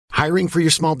Hiring for your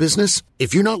small business?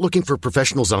 If you're not looking for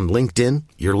professionals on LinkedIn,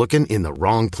 you're looking in the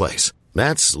wrong place.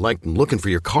 That's like looking for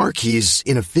your car keys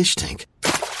in a fish tank.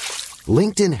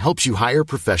 LinkedIn helps you hire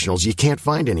professionals you can't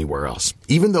find anywhere else,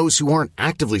 even those who aren't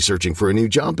actively searching for a new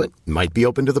job but might be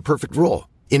open to the perfect role.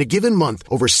 In a given month,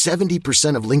 over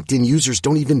 70% of LinkedIn users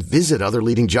don't even visit other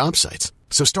leading job sites.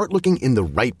 So start looking in the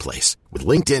right place. With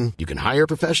LinkedIn, you can hire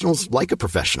professionals like a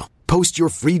professional. Post your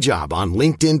free job on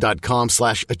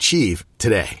linkedin.com/achieve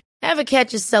today. Ever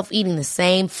catch yourself eating the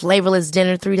same flavorless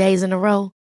dinner 3 days in a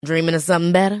row? Dreaming of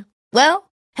something better?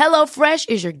 Well, HelloFresh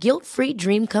is your guilt-free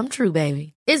dream come true,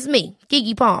 baby. It's me,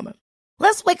 Keke Palmer.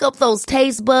 Let's wake up those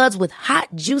taste buds with hot,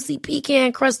 juicy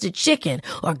pecan-crusted chicken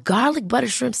or garlic butter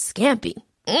shrimp scampi.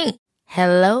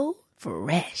 Hello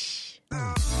Fresh.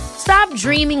 Stop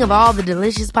dreaming of all the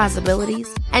delicious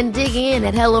possibilities and dig in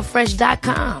at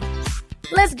HelloFresh.com.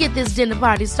 Let's get this dinner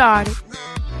party started.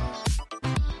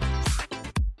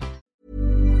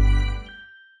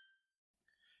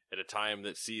 At a time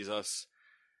that sees us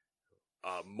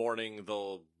mourning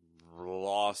the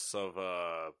loss of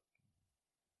a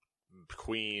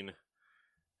queen,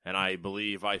 and I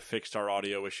believe I fixed our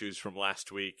audio issues from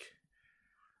last week.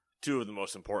 Two of the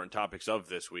most important topics of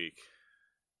this week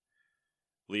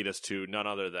lead us to none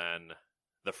other than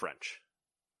the French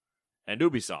and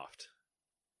Ubisoft.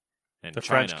 And the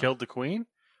China. French killed the queen?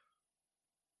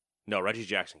 No, Reggie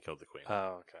Jackson killed the queen.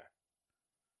 Oh, okay.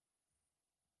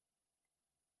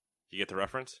 You get the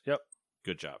reference? Yep.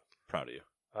 Good job. Proud of you.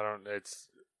 It's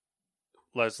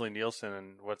Leslie Nielsen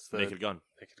and what's the... Naked Gun.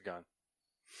 Naked Gun.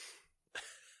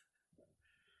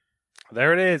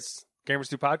 There it is. Gamers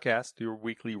Do Podcast, your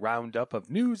weekly roundup of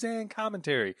news and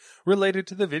commentary related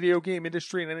to the video game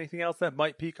industry and anything else that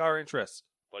might pique our interest.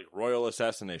 Like royal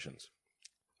assassinations.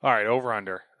 All right, over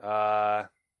under. On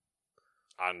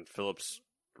Philip's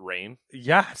reign?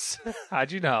 Yes.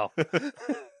 How'd you know?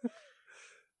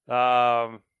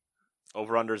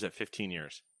 Over-under's at 15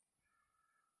 years.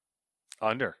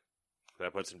 Under.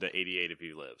 That puts him to 88 if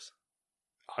he lives.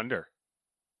 Under.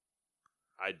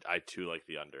 I too like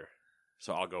the under.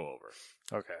 So I'll go over.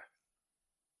 Okay.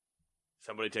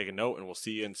 Somebody take a note and we'll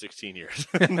see you in 16 years.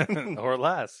 Or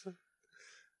less.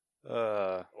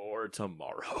 Or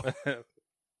tomorrow.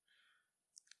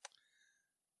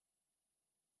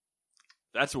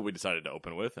 That's what we decided to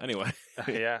open with. Anyway.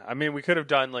 Yeah. I mean, we could have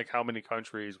done like how many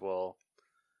countries will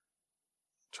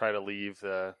try to leave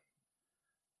the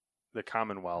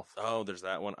Commonwealth. Oh, there's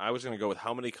that one. I was going to go with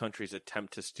how many countries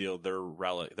attempt to steal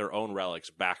their own relics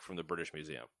back from the British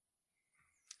Museum.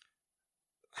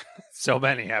 So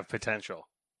many have potential.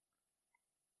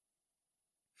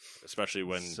 Especially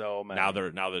when so many. now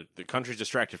the country's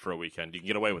distracted for a weekend. You can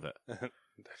get away with it. They're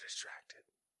distracted.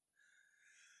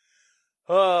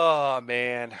 Oh,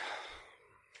 man.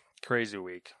 Crazy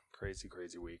week. Crazy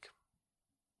week.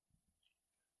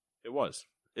 It was.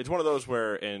 It's one of those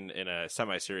where, in a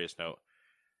semi-serious note,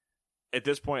 at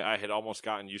this point, I had almost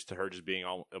gotten used to her just being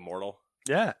immortal.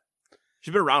 Yeah.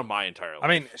 She's been around my entire life. I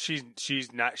mean, she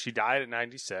died at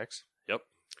 96. Yep.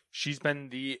 She's been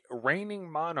the reigning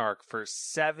monarch for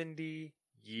 70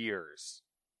 years.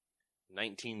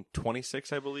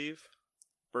 1926, I believe,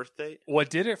 birth date. What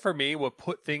did it for me, what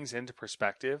put things into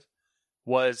perspective,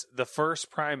 was the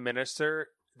first prime minister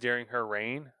during her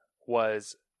reign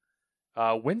was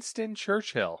Winston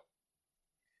Churchill.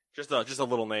 Just a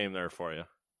little name there for you.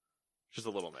 Just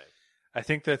a little name. I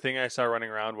think the thing I saw running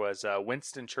around was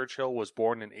Winston Churchill was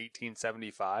born in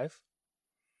 1875.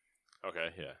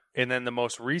 Okay, yeah. And then the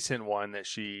most recent one that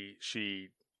she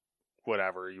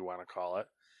whatever you want to call it,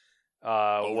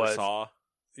 Oversaw.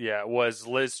 was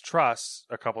Liz Truss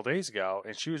a couple days ago,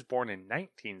 and she was born in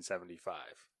 1975.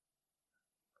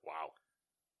 Wow.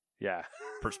 Yeah.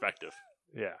 Perspective.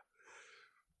 Yeah.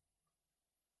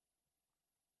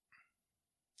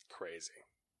 Crazy.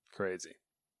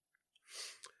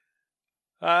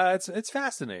 It's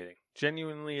fascinating.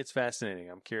 Genuinely, it's fascinating.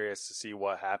 I'm curious to see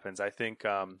what happens. I think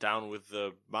down with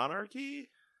the monarchy.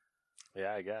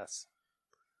 Yeah, I guess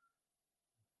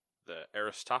the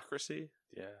aristocracy.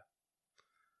 Yeah,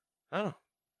 I don't know.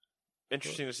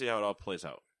 Interesting to see how it all plays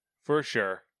out. For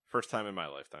sure. First time in my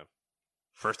lifetime.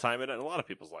 First time in a lot of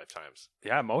people's lifetimes.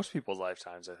 Yeah, most people's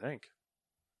lifetimes, I think.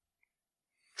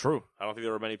 True. I don't think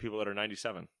there were many people that are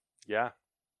 97. Yeah.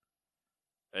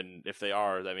 And if they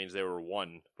are, that means they were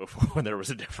one before when there was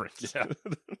a difference. Yeah.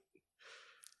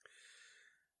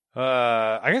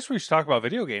 I guess we should talk about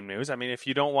video game news. I mean, if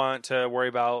you don't want to worry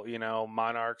about,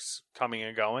 monarchs coming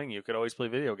and going, you could always play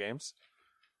video games.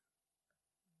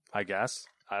 I guess.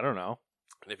 I don't know.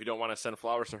 And if you don't want to send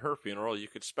flowers to her funeral, you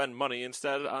could spend money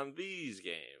instead on these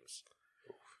games.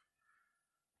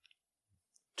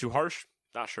 Too harsh?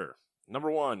 Not sure. Number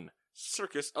 1,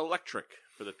 Circus Electric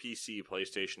for the PC,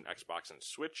 PlayStation, Xbox, and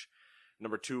Switch.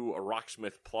 Number 2, a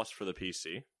Rocksmith Plus for the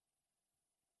PC.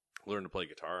 Learn to play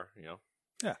guitar, you know.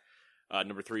 Yeah.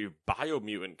 Number 3,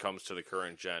 Biomutant comes to the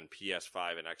current gen,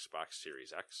 PS5 and Xbox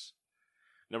Series X.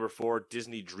 Number 4,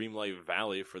 Disney Dreamlight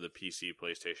Valley for the PC,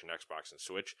 PlayStation, Xbox, and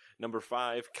Switch. Number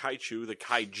 5, Kaichu, the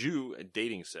Kaiju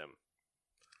dating sim.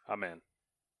 I'm in.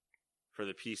 For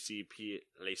the PC,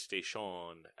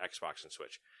 PlayStation, Xbox, and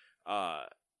Switch.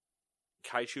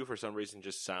 Kaichu, for some reason,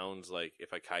 just sounds like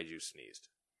if a kaiju sneezed.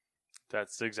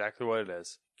 That's exactly what it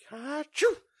is.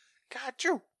 Kaichu!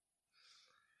 Kaiju!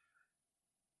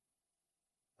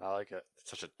 I like it. It's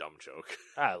such a dumb joke.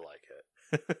 I like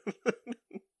it.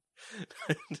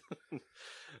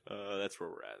 That's where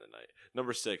we're at tonight.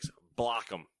 Number 6, Block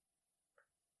 'em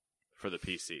for the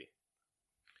PC.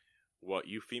 What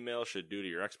you females should do to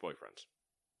your ex-boyfriends.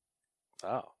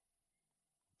 Oh.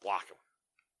 Block 'em.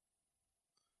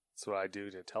 That's what I do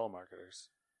to telemarketers.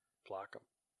 Block them.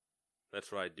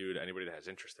 That's what I do to anybody that has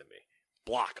interest in me.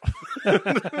 Block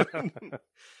 'em.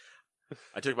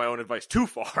 I took my own advice too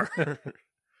far.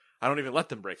 I don't even let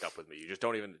them break up with me. You just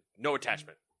don't even... No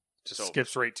attachment. Just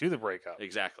skips right to the breakup.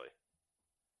 Exactly.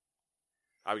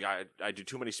 I do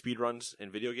too many speed runs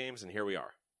in video games, and here we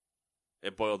are.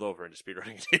 It boiled over into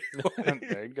speedrunning.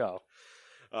 There you go.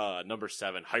 Number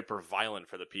 7, Hyper Violent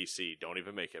for the PC. Don't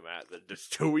even make it, Matt. That's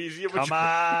too easy of a Come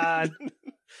on.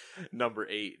 Number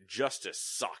 8, Justice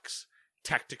Sucks.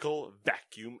 Tactical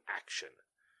Vacuum Action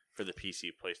for the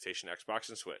PC, PlayStation, Xbox,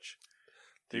 and Switch.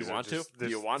 Do you want to?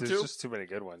 There's just too many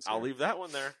good ones. I'll here. leave that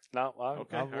one there. No,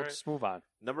 Okay, we'll just move on.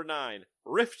 Number 9,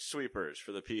 Rift Sweepers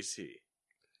for the PC.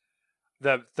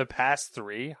 The past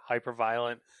 3,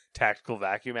 Hyperviolent, Tactical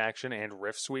Vacuum Action, and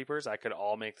Rift Sweepers, I could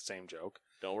all make the same joke.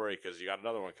 Don't worry, because you got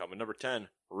another one coming. Number 10,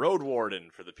 Road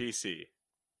Warden for the PC.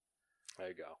 There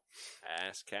you go.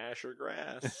 Ass, cash, or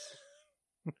grass.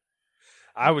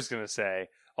 I was going to say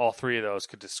all 3 of those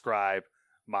could describe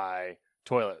my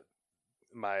toilet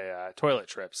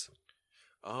trips.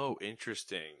 Oh,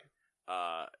 interesting.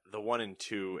 The 1 and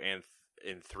 2 and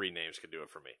in 3 names could do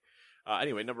it for me.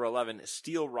 Anyway, number 11,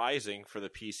 Steel Rising for the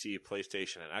PC,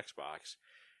 PlayStation, and Xbox.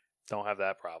 Don't have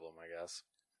that problem, I guess.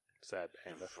 Sad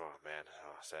panda. Oh, man.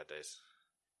 Oh, sad days.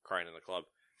 Crying in the club.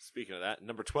 Speaking of that,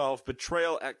 number 12,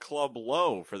 Betrayal at Club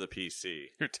Low for the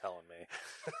PC. You're telling me.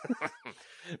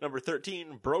 Number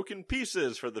 13, Broken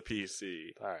Pieces for the PC.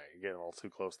 All right, you're getting a little too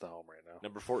close to home right now.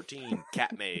 Number 14,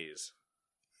 Cat Maze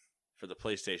for the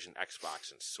PlayStation,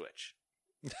 Xbox, and Switch.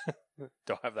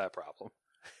 Don't have that problem.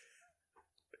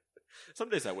 Some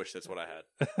days I wish that's what I had.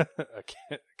 a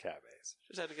cat maze.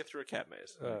 Just had to get through a cat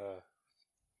maze.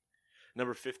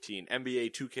 Number 15,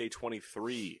 NBA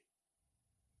 2K23.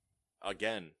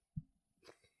 Again.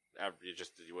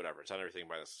 Just whatever. It's on everything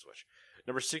by the Switch.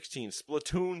 Number 16,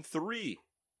 Splatoon 3.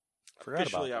 Forgot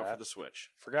officially about out that. for the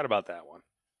Switch. Forgot about that one.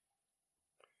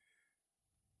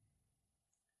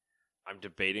 I'm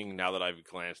debating now that I've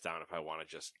glanced down if I want to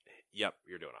just... Yep,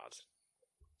 you're doing odds.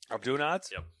 I'm doing odds?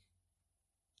 Yep.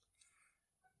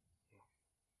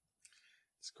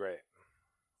 It's great.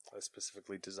 I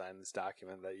specifically designed this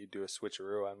document that you do a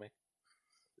switcheroo on me.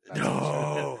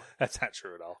 No! That's not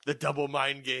true at all. The double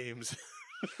mind games.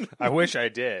 I wish I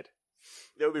did.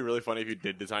 It would be really funny if you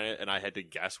did design it and I had to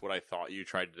guess what I thought you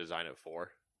tried to design it for.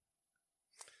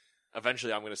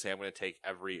 Eventually, I'm going to say I'm going to take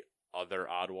every other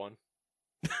odd one.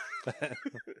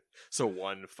 So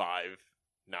 1, 5,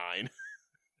 9.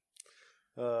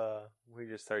 We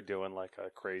just start doing like a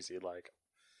crazy, like,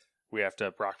 we have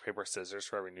to rock, paper, scissors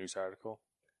for every news article.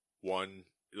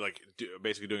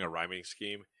 Basically doing a rhyming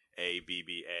scheme. A, B,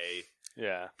 B, A.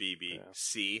 Yeah. B, B,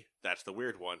 C. That's the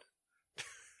weird one.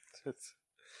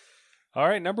 All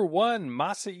right, number 1,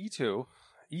 Masa Ito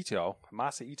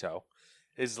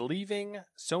is leaving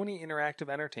Sony Interactive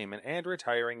Entertainment and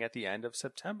retiring at the end of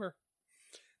September.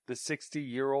 The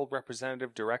 60-year-old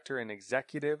representative director and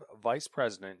executive vice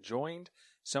president joined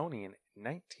Sony in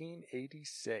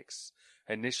 1986,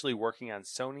 initially working on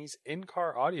Sony's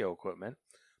in-car audio equipment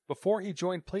before he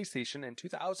joined PlayStation in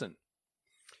 2000.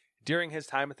 During his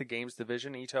time at the games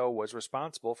division, Ito was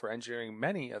responsible for engineering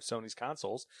many of Sony's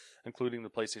consoles, including the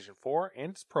PlayStation 4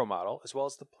 and its Pro model, as well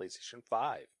as the PlayStation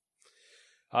 5.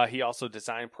 He also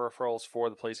designed peripherals for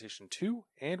the PlayStation 2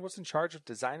 and was in charge of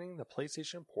designing the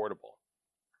PlayStation Portable.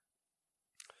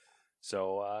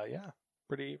 So,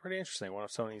 pretty interesting. One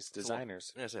of Sony's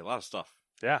designers. Yeah, I say a lot of stuff.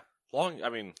 Yeah. Long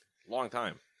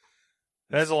time.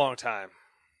 That is a long time.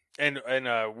 And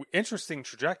interesting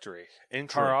trajectory.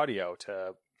 In-car audio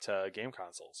to game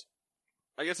consoles.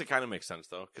 I guess it kind of makes sense,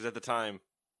 though, because at the time,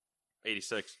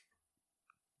 86,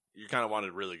 you kind of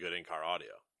wanted really good in-car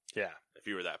audio Yeah, if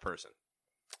you were that person.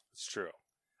 it's true.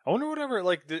 I wonder whatever,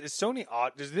 like, is Sony,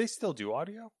 do they still do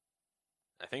audio?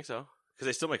 I think so. Because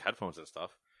they still make headphones and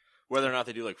stuff. Whether or not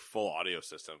they do like full audio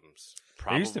systems, They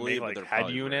probably. used to make but like they're head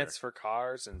probably units rare. for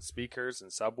cars and speakers and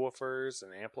subwoofers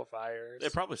and amplifiers. They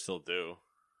probably still do.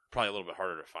 Probably a little bit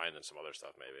harder to find than some other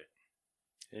stuff,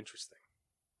 maybe. Interesting.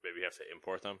 Maybe you have to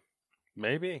import them.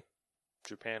 Maybe.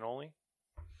 Japan only?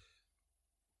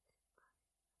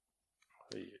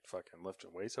 Are you fucking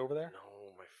lifting weights over there?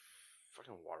 No, my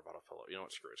fucking water bottle fell out. You know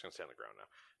what? Screw it. It's going to stay on the ground now.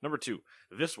 Number 2.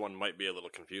 This one might be a little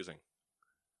confusing.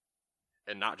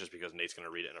 And not just because Nate's going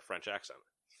to read it in a French accent.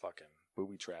 Fucking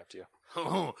booby trapped you.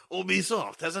 Oh,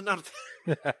 Ubisoft has announced...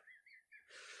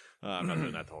 I'm not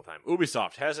doing that the whole time.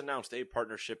 Ubisoft has announced a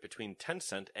partnership between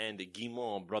Tencent and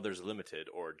Guillemot Brothers Limited,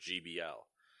 or GBL.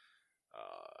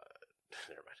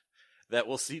 Never mind. That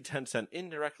will see Tencent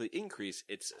indirectly increase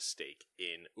its stake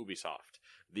in Ubisoft.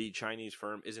 The Chinese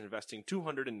firm is investing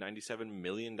 $297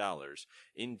 million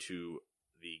into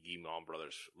the Guillemot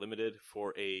Brothers Limited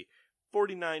for a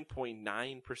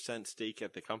 49.9% stake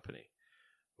at the company.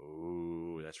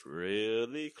 Ooh, that's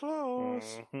really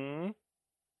close. Mm-hmm.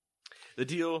 The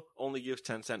deal only gives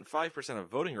Tencent 5% of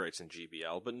voting rights in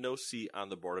GBL, but no seat on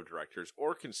the board of directors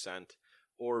or consent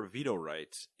or veto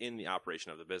rights in the operation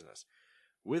of the business.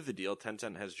 With the deal,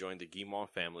 Tencent has joined the Guillemot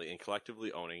family in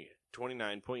collectively owning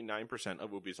 29.9%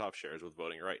 of Ubisoft shares with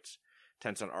voting rights.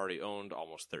 Tencent already owned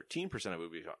almost 13% of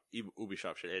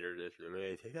Ubisoft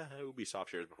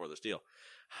shares before this deal.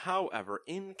 However,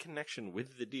 in connection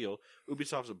with the deal,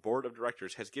 Ubisoft's board of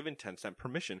directors has given Tencent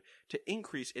permission to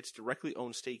increase its directly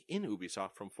owned stake in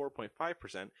Ubisoft from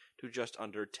 4.5% to just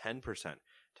under 10%.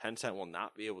 Tencent will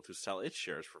not be able to sell its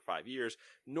shares for 5 years,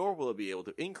 nor will it be able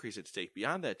to increase its stake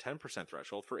beyond that 10%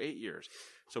 threshold for 8 years.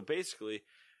 So basically,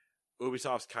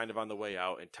 Ubisoft's kind of on the way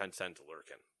out and Tencent's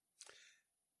lurking.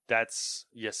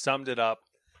 You summed it up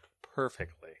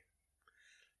perfectly.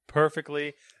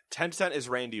 Perfectly. Tencent is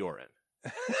Randy Orton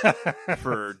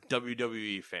for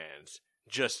WWE fans.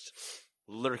 Just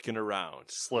lurking around,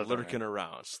 slithering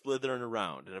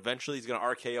around. And eventually he's going to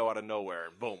RKO out of nowhere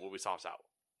and boom, Ubisoft's out.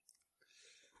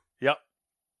 Yep.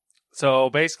 So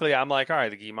basically, I'm like, all right,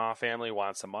 the Guillemot family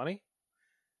wants some money.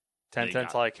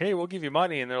 Tencent's like, hey, we'll give you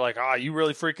money. And they're like, you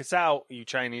really freak us out, you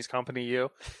Chinese company,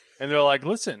 you. And they're like,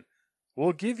 listen,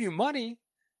 we'll give you money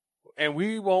and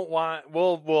we won't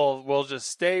we'll just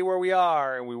stay where we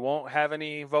are and we won't have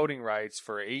any voting rights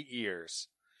for 8 years.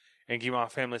 And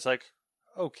Guillemot family's like,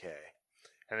 okay.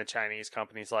 And the Chinese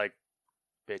company's like,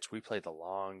 bitch, we played the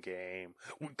long game.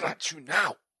 We got you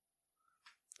now.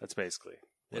 That's basically.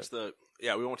 It's we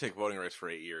won't take voting rights for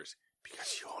 8 years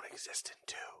because you won't exist in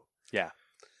 2. Yeah.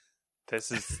 This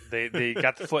is they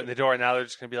got the foot in the door and now they're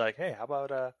just gonna be like, hey, how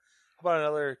about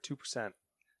another 2%?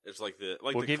 It's like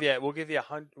we'll give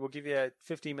you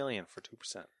 50 million for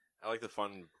 2%. I like the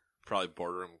fun probably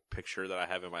boardroom picture that I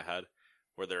have in my head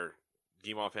where they're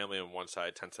Guillemot family on one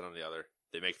side, Tencent on the other.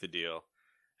 They make the deal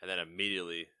and then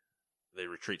immediately they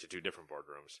retreat to 2 different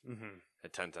boardrooms. Mm-hmm.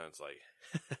 And Tencent's like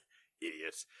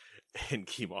idiots. And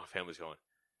Guillemot family's going,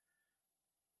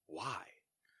 why?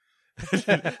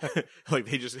 Like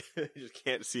they just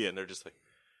can't see it and they're just like,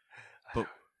 but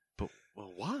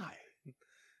why?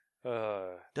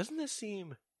 Doesn't this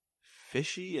seem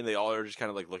fishy? And they all are just kind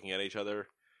of like looking at each other.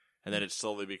 And then it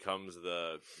slowly becomes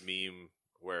the meme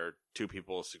where 2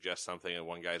 people suggest something and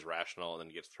one guy's rational and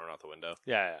then gets thrown out the window.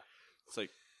 Yeah. It's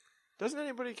like, doesn't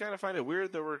anybody kind of find it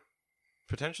weird that we're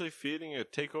potentially feeding a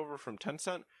takeover from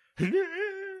Tencent?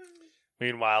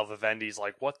 Meanwhile, Vivendi's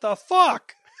like, what the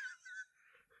fuck?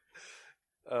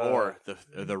 Or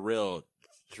the real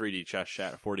 3D chess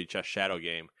 4D chess shadow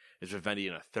game is Vivendi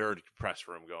in a third press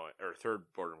room third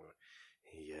boardroom going,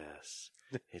 yes,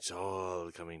 it's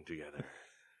all coming together.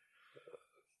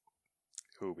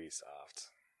 Ubisoft.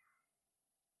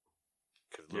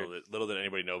 Because little did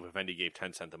anybody know Vivendi gave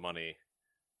Tencent the money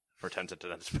for Tencent to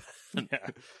then spend. Yeah.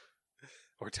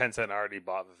 Or Tencent already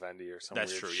bought Vivendi or something.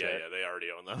 That's true. Shit. Yeah, they already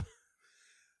own them.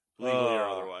 Legally or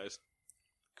otherwise.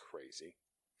 Crazy.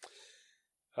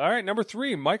 All right, number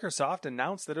 3, Microsoft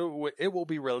announced that it will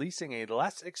be releasing a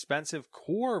less expensive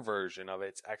core version of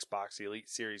its Xbox Elite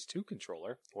Series 2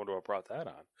 controller. I wonder what brought that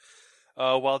on.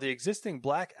 While the existing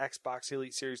black Xbox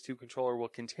Elite Series 2 controller will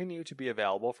continue to be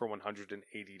available for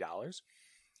 $180,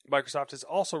 Microsoft is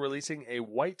also releasing a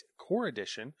white core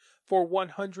edition for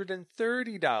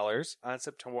 $130 on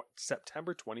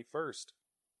September 21st.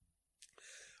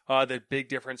 The big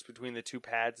difference between the 2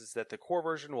 pads is that the core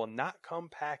version will not come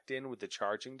packed in with the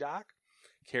charging dock,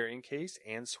 carrying case,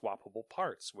 and swappable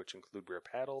parts, which include rear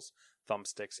paddles,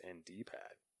 thumbsticks, and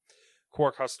D-pad.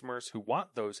 Core customers who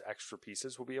want those extra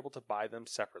pieces will be able to buy them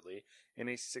separately in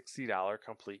a $60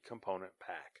 complete component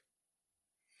pack.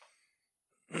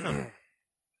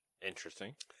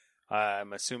 Interesting.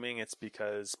 I'm assuming it's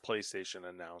because PlayStation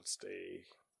announced a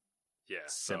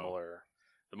similar.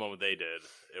 The moment they did,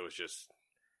 it was just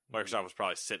Microsoft was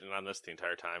probably sitting on this the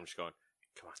entire time, just going,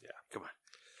 "Come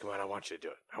on, I want you to do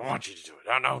it. I want you to do it.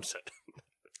 Announce it."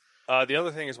 The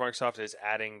other thing is Microsoft is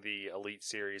adding the Elite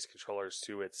Series controllers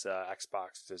to its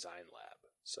Xbox Design Lab.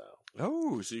 So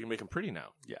so you can make them pretty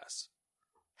now. yes,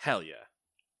 Hell yeah!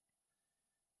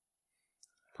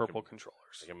 purple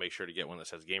controllers. I can make sure to get one that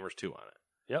says Gamers 2 on it,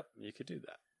 Yep, you could do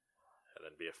that. and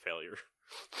then be a failure.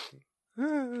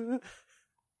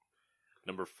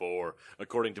 Number 4.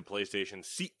 According to PlayStation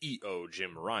CEO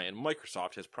Jim Ryan,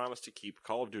 Microsoft has promised to keep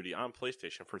Call of Duty on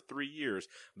PlayStation for 3 years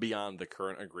beyond the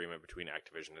current agreement between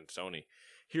Activision and Sony.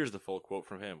 Here's the full quote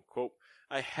from him. Quote,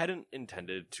 "I hadn't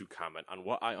intended to comment on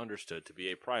what I understood to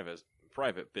be a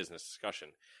private business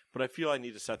discussion, but I feel I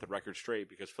need to set the record straight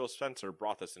because Phil Spencer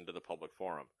brought this into the public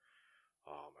forum."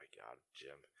 Oh my God,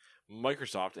 Jim.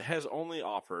 Microsoft has only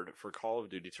offered for Call of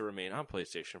Duty to remain on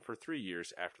PlayStation for 3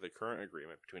 years after the current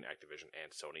agreement between Activision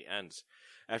and Sony ends.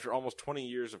 After almost 20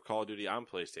 years of Call of Duty on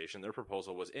PlayStation, their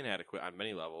proposal was inadequate on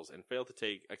many levels and failed to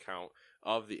take account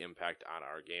of the impact on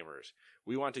our gamers.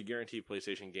 We want to guarantee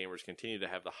PlayStation gamers continue to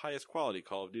have the highest quality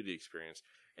Call of Duty experience,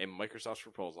 and Microsoft's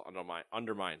proposal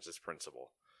undermines this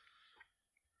principle.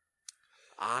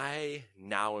 I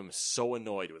now am so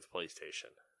annoyed with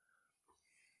PlayStation.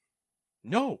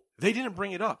 No, they didn't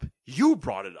bring it up. You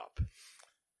brought it up.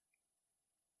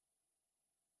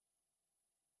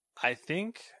 I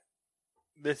think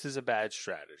this is a bad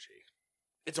strategy.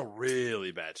 It's a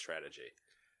really bad strategy.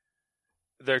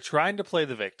 They're trying to play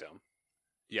the victim.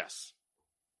 Yes.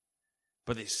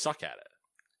 But they suck at it.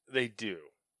 They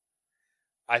do.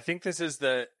 I think this is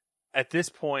at this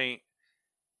point,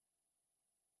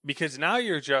 because now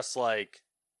you're just like,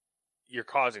 you're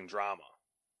causing drama.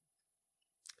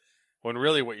 When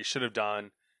really what you should have done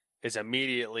is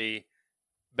immediately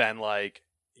been like,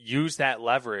 use that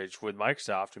leverage with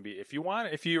Microsoft and be, if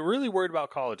you're really worried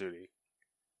about Call of Duty,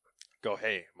 go,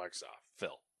 hey, Microsoft,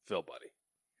 Phil, buddy.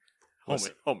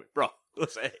 Homie, bro.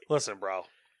 Listen, bro.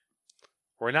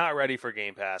 We're not ready for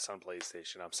Game Pass on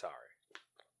PlayStation. I'm sorry.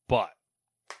 But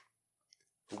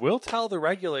we'll tell the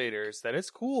regulators that it's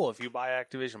cool if you buy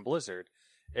Activision Blizzard.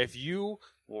 If you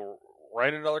will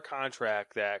write another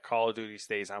contract that Call of Duty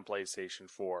stays on PlayStation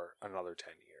for another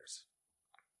 10 years.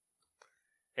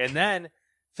 And then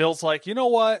Phil's like, you know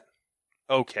what?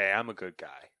 Okay, I'm a good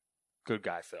guy. Good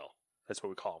guy, Phil. That's what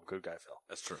we call him, good guy, Phil.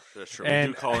 That's true.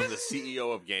 And we do call him the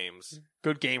CEO of games.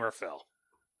 Good gamer, Phil.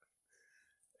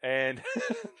 And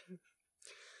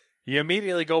you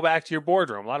immediately go back to your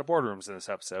boardroom. A lot of boardrooms in this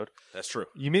episode. That's true.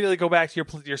 You immediately go back to your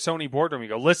Sony boardroom. You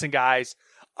go, listen, guys,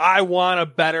 I want a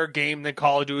better game than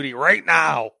Call of Duty right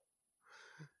now.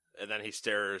 And then he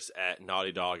stares at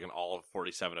Naughty Dog and all of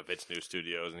 47 of its new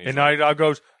studios. And Naughty Dog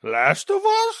goes, Last of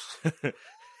Us?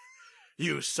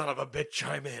 You son of a bitch,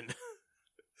 chime in.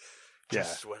 Yeah.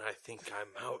 Just when I think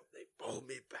I'm out, they pull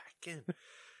me back in.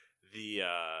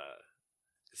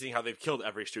 Seeing how they've killed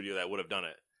every studio that would have done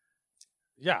it.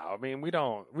 Yeah, I mean, we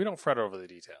don't fret over the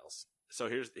details. So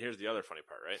here's the other funny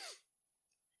part, right?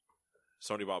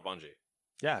 Sony bought Bungie.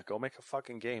 Yeah, go make a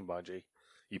fucking game, Bungie.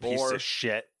 You piece of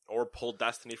shit. Or pull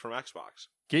Destiny from Xbox.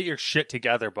 Get your shit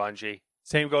together, Bungie.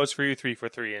 Same goes for you,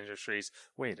 343 Industries.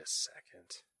 Wait a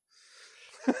second.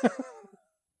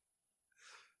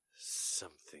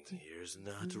 Something here's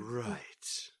not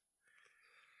right.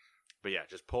 But yeah,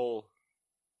 just pull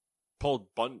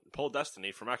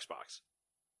Destiny from Xbox.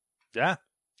 Yeah.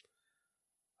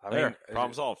 I mean,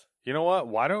 problem solved. You know what?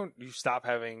 Why don't you stop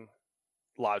having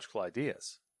logical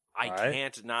ideas? I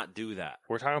can't not do that.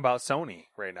 We're talking about Sony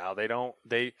right now.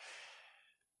 You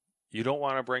don't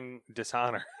want to bring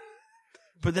dishonor.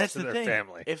 But that's to the their thing.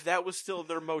 family. If that was still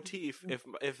their motif,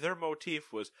 if their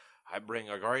motif was, I bring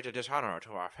a great dishonor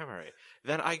to our family,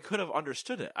 then I could have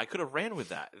understood it. I could have ran with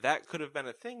that. That could have been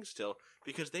a thing still,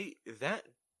 because that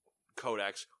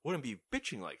codex wouldn't be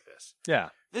bitching like this. Yeah.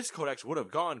 This codex would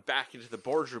have gone back into the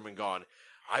boardroom and gone,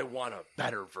 I want a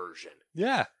better version.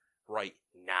 Yeah. Right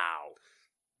now.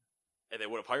 And they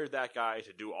would have hired that guy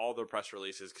to do all their press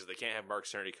releases, because they can't have Mark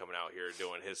Cerny coming out here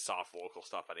doing his soft vocal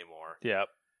stuff anymore. Yep.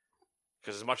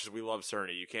 Because as much as we love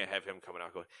Cerny, you can't have him coming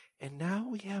out going, and now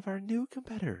we have our new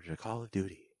competitor to Call of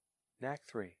Duty. Knack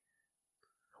 3.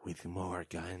 With more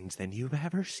guns than you've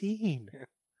ever seen.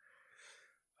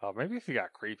 Oh, maybe if you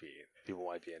got creepy, people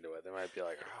might be into it. They might be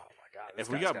like, oh my God. If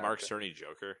we got Mark Cerny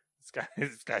Joker.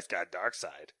 This guy's got a dark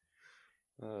side.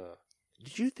 Ugh.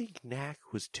 Did you think Knack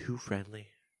was too friendly?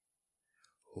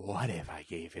 What if I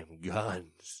gave him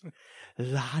guns?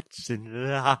 Lots and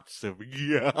lots of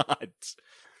guns.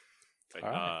 Like,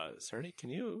 Right. Cerny, can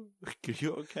you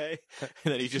okay?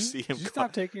 And then you just see him. Did you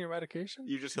stop taking your medication?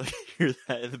 You just like hear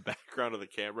that in the background of the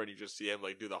camera, and you just see him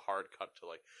like do the hard cut to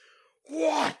like,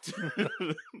 what?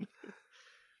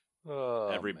 Oh,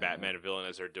 Every man. Batman villain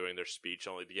as they're doing their speech,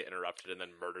 only to get interrupted and then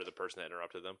murder the person that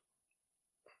interrupted them.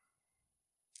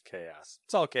 Chaos.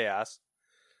 It's all chaos.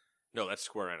 No, that's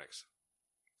Square Enix.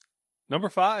 Number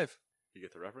 5. You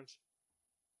get the reference?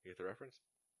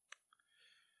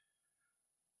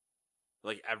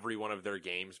 Like every one of their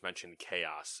games mentioned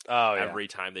chaos. Oh, yeah. Every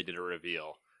time they did a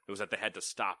reveal, it was that they had to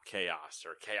stop chaos,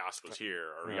 or chaos was here,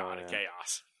 or yada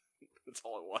chaos. That's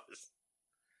all it was.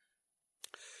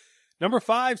 Number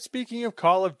 5, speaking of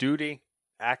Call of Duty,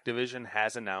 Activision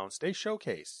has announced a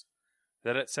showcase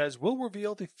that it says will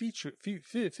reveal the future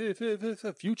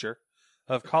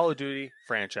of Call of Duty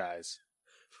franchise.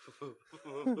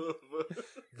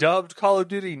 Dubbed Call of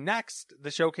Duty Next, the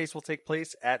showcase will take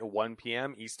place at 1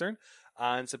 p.m. Eastern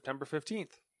on September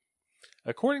 15th.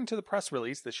 According to the press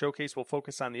release, the showcase will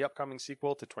focus on the upcoming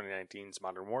sequel to 2019's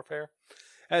Modern Warfare,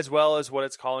 as well as what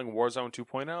it's calling Warzone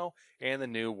 2.0 and the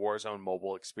new Warzone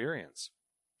mobile experience.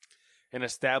 An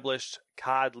established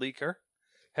COD leaker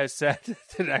has said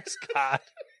the next COD...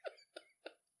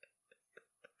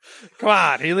 Come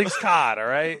on, he leaks COD, all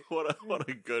right? What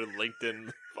a good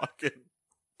LinkedIn fucking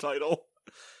title.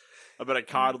 I've been a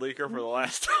COD leaker for the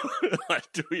last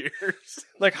 2 years.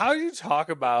 Like, how do you talk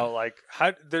about, like,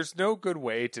 how? There's no good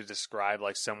way to describe,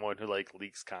 like, someone who, like,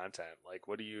 leaks content. Like,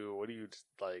 what do you,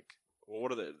 like... Well,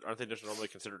 what are they? Aren't they just normally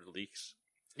considered leaks?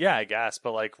 Yeah, I guess,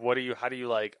 but, like, how do you,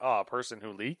 like, a person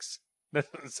who leaks?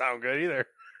 That doesn't sound good either.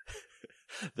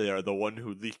 They are the one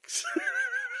who leaks.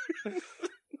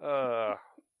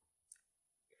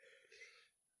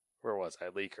 Where was I?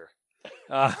 Leaker.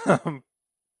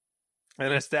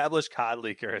 An established COD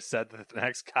leaker has said that the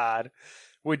next COD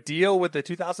would deal with the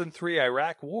 2003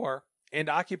 Iraq War and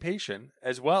occupation,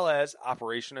 as well as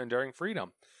Operation Enduring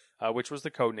Freedom, which was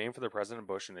the code name for the President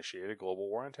Bush-initiated global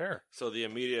war on terror. So the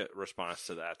immediate response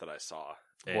to that I saw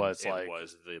was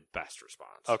the best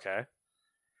response. Okay.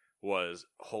 Was,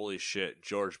 holy shit,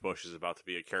 George Bush is about to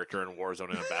be a character in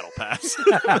Warzone in a battle pass.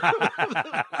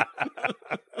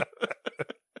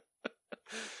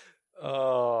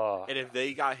 Oh. And if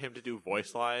they got him to do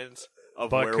voice lines of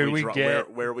But where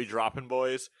we dropping,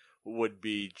 boys, would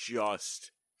be just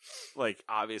like,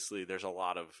 obviously there's a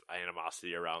lot of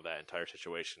animosity around that entire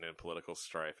situation and political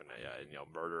strife and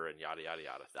murder and yada yada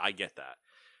yada. I get that.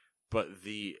 But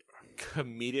the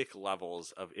comedic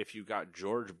levels of if you got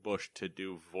George Bush to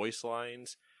do voice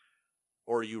lines,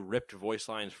 or you ripped voice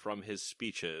lines from his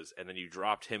speeches and then you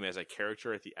dropped him as a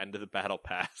character at the end of the battle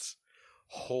pass,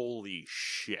 holy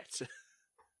shit.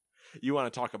 You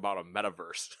want to talk about a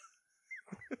metaverse.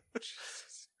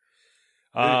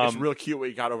 It's real cute what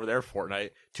you got over there,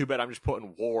 Fortnite. Too bad I'm just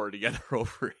putting war together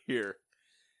over here.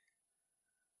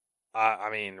 I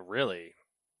mean, really.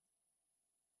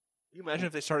 Can you imagine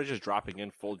if they started just dropping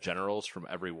in full generals from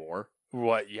every war?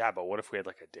 What? Yeah, but what if we had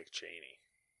like a Dick Cheney?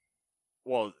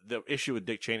 Well, the issue with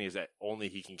Dick Cheney is that only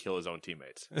he can kill his own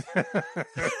teammates.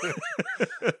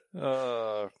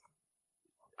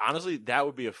 Honestly, that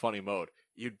would be a funny mode.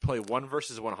 You'd play 1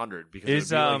 versus 100 because it'd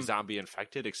be like zombie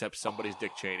infected, except somebody's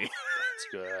Dick Cheney.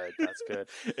 That's good.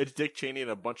 It's Dick Cheney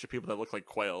and a bunch of people that look like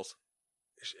quails.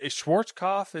 Is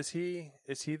Schwarzkopf, is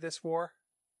he this war?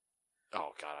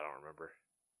 Oh, God, I don't remember.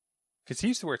 Because he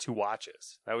used to wear 2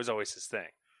 watches. That was always his thing.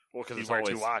 Well, because he'd wear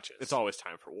 2 watches. It's always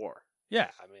time for war. Yeah,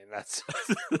 I mean, that's...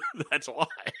 That's why.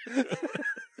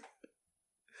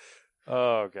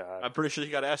 Oh, God. I'm pretty sure he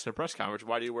got asked in a press conference,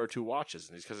 why do you wear 2 watches?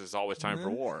 And it's because it's always time for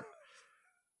war.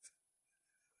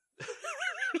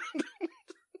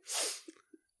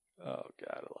 Oh,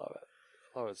 God, I love it.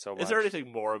 I love it so much. Is there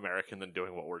anything more American than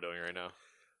doing what we're doing right now?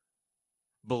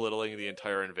 Belittling the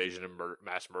entire invasion and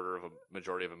mass murder of a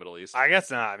majority of the Middle East? I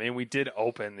guess not. I mean, we did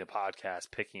open the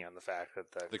podcast picking on the fact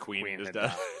that the Queen is had dead.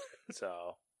 died,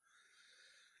 so...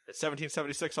 It's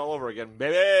 1776 all over again,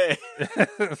 baby!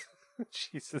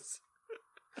 Jesus.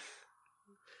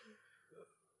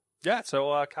 Yeah,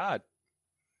 so COD.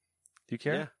 Do you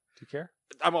care? Yeah. Do you care?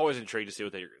 I'm always intrigued to see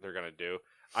what they're going to do.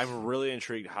 I'm really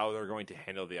intrigued how they're going to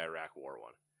handle the Iraq War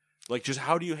one. Like, just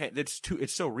how do you it's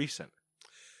so recent.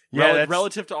 Yeah,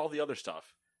 relative to all the other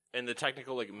stuff and the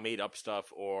technical like made up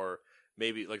stuff, or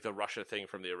maybe like the Russia thing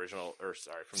from the original.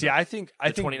 I think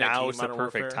now is the Modern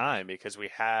perfect Warfare. time because we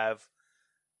have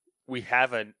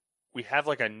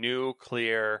like a new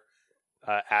clear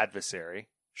adversary.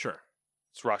 Sure.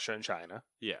 It's Russia and China.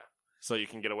 Yeah. So you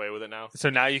can get away with it now? So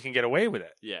now you can get away with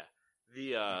it. Yeah.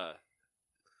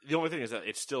 The only thing is that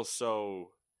it's still so...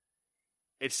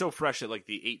 It's so fresh that, like,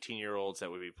 the 18-year-olds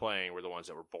that would be playing were the ones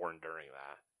that were born during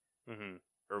that. Mm-hmm.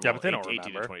 Or, Yeah, but they don't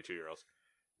 18 remember. to 22-years.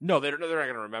 No, they're not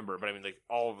going to remember. But, I mean, like,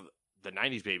 all of the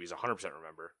 90s babies 100%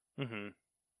 remember.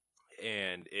 Mm-hmm.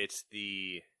 And it's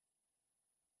the...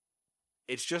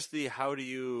 It's just the how do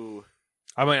you...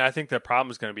 I mean, I think the problem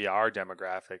is going to be our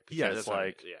demographic. Because, Yeah, that's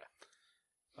like...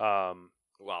 Yeah.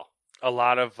 Well... A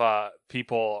lot of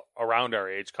people around our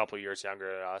age, a couple of years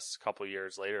younger than us, a couple of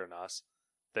years later than us,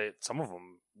 some of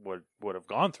them would have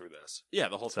gone through this. Yeah,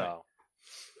 the whole thing.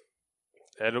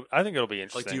 I think it'll be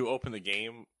interesting. Like, do you open the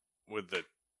game with the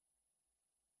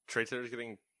trade centers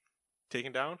getting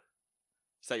taken down?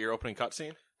 Is that your opening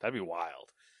cutscene? That'd be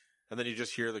wild. And then you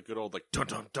just hear the good old, like, dun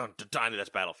dun dun dun dun. That's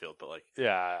Battlefield, but, like...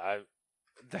 Yeah,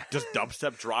 Does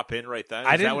dubstep drop in right then?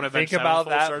 I didn't think about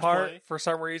that part playing? for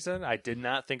some reason. I did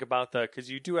not think about the...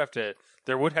 Because you do have to...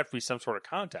 There would have to be some sort of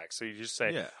context. So you just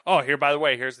say, yeah. Oh, here, by the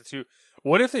way, here's the two...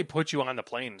 What if they put you on the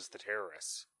plane as the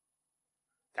terrorists?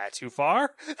 That too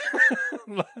far?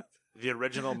 The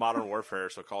original Modern Warfare,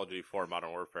 so Call of Duty 4 Modern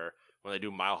Warfare, when they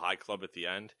do Mile High Club at the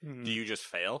end, do you just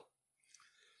fail?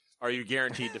 Are you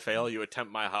guaranteed to fail? You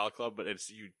attempt Mile High Club, but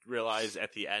you realize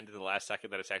at the end of the last second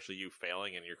that it's actually you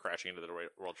failing and you're crashing into the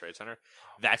World Trade Center?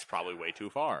 That's probably way too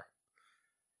far.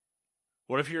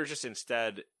 What if you're just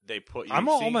instead they put you... All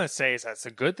I'm going to say is that's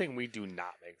a good thing we do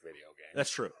not make video games.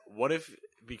 That's true. What if,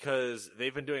 because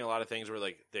they've been doing a lot of things where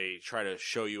like they try to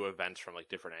show you events from like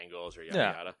different angles or yada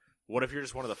yada. What if you're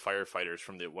just one of the firefighters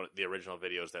from the original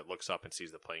videos that looks up and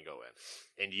sees the plane go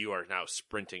in, and you are now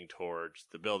sprinting towards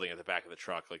the building at the back of the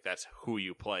truck? Like that's who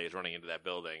you play is running into that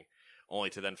building, only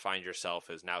to then find yourself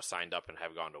as now signed up and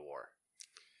have gone to war.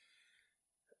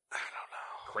 I don't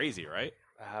know. Crazy, right?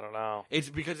 I don't know. It's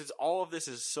because all of this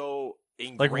is so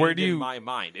ingrained like where do you, in my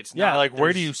mind. It's yeah, not, like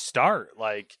where do you start?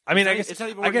 Like I mean, I guess it's not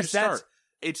even where you start.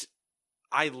 It's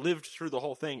I lived through the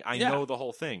whole thing. I know the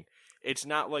whole thing. It's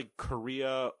not like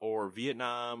Korea or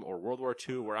Vietnam or World War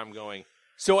II where I'm going.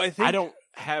 So I don't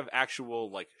have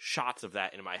actual like shots of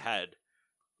that in my head.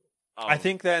 I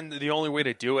think then the only way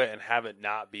to do it and have it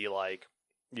not be like,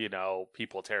 you know,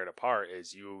 people tear it apart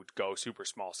is you go super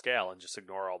small scale and just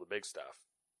ignore all the big stuff.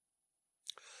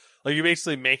 Like you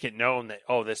basically make it known that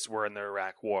we're in the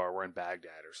Iraq War, we're in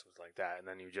Baghdad or something like that, and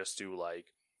then you just do like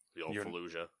the old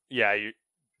Fallujah. Yeah,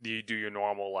 you do your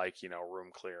normal, like, you know, room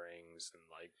clearings and,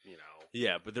 like, you know.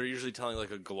 Yeah, but they're usually telling,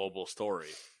 like, a global story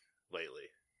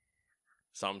lately.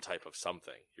 Some type of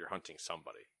something. You're hunting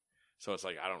somebody. So it's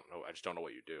like, I don't know. I just don't know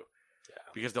what you do. Yeah.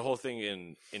 Because the whole thing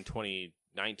in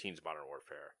 2019's Modern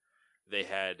Warfare, they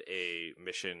had a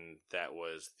mission that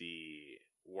was the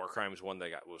war crimes one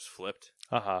that was flipped.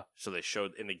 Uh-huh. So they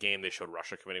showed, in the game, they showed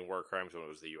Russia committing war crimes when it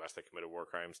was the U.S. that committed war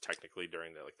crimes, technically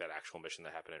during that actual mission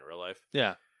that happened in real life.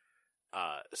 Yeah.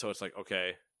 So it's like,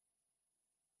 okay,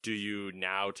 do you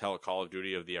now tell Call of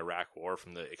Duty of the Iraq War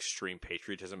from the extreme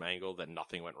patriotism angle that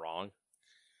nothing went wrong?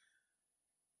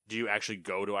 Do you actually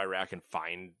go to Iraq and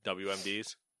find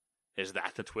WMDs? Is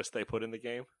that the twist they put in the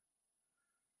game?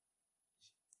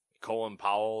 Colin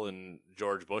Powell and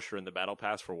George Bush are in the battle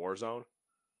pass for Warzone?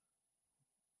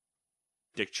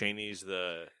 Dick Cheney's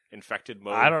the infected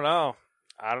mode? I don't know.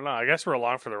 I guess we're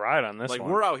along for the ride on this one. Like,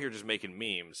 we're out here just making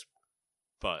memes,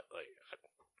 but, like...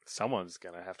 Someone's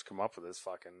going to have to come up with this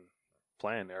fucking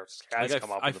plan.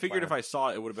 I figured if I saw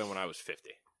it, it would have been when I was 50.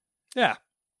 Yeah.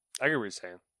 I get what you're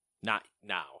saying. Not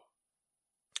now.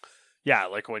 Yeah,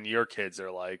 like when your kids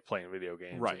are like playing video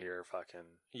games right. And you're fucking...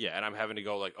 Yeah, and I'm having to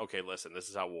go like, okay, listen, this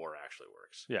is how war actually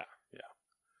works. Yeah.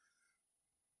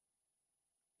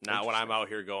 Not when I'm out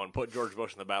here going, put George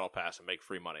Bush in the battle pass and make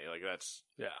free money. Like, that's...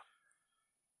 Yeah.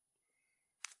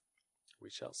 We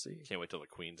shall see. Can't wait till the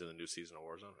Queen's in the new season of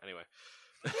Warzone. Anyway.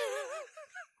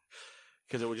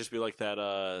 Because it would just be like that,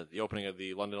 the opening of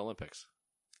the London Olympics.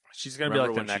 She's going to be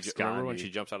like the next Gandhi. Remember when she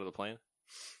jumps out of the plane?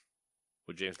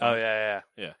 With James Gunn? Oh, yeah.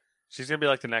 She's going to be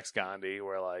like the next Gandhi,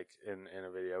 where like in a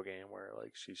video game where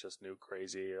like she's just new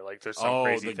crazy or like there's some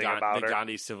crazy thing about her. The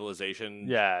Gandhi civilization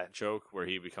joke where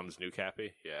he becomes Nuke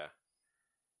happy. Yeah.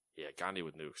 Yeah, Gandhi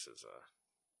with nukes is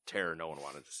a terror no one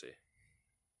wanted to see.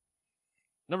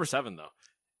 Number 7, though.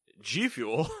 G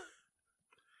Fuel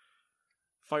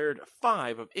fired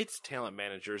 5 of its talent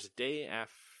managers a day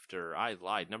after I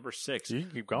lied. Number 6. You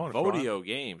can keep going. Vodio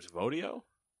Games. Vodio?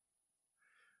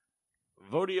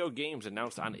 Vodio Games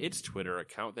announced on its Twitter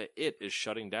account that it is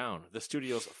shutting down. The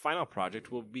studio's final project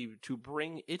will be to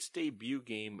bring its debut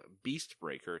game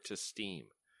Beastbreaker to Steam.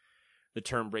 The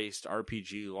turn-based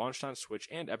RPG launched on Switch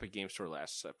and Epic Games Store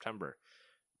last September.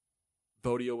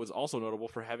 Vodio was also notable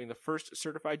for having the first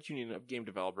certified union of game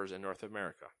developers in North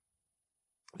America.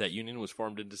 That union was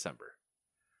formed in December.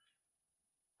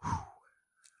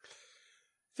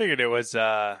 Figured it was.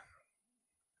 I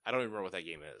don't even remember what that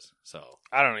game is. So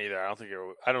I don't either. I don't think it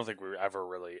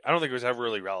was ever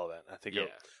really relevant. I think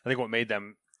what made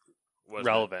them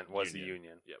relevant was the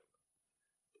union. Yep.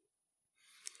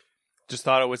 Just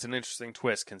thought it was an interesting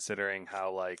twist, considering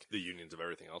how the unions of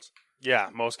everything else. Yeah,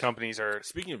 most companies are.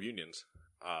 Speaking of unions,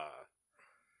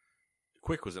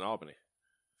 Quick was in Albany.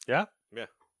 Yeah. Yeah.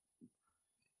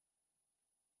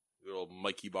 Good old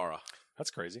Mike Ibarra.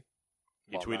 That's crazy.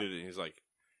 He tweeted it, and he's like,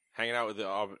 hanging out with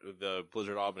the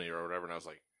Blizzard Albany or whatever, and I was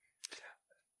like,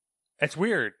 it's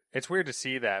weird. It's weird to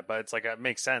see that, but it's like, it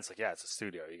makes sense. Like, yeah, it's a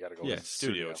studio. You got to go. Yeah, it's a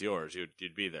studio. It's yours.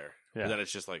 You'd be there. Yeah. But then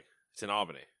it's just like, it's in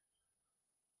Albany.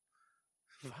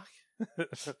 Fuck.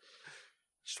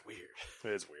 Just weird.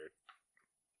 It is weird.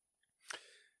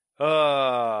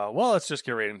 Well, let's just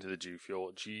get right into the G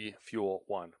Fuel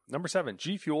 1. Number 7,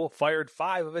 G Fuel fired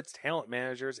 5 of its talent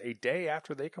managers a day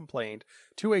after they complained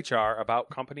to HR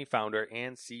about company founder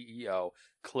and CEO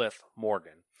Cliff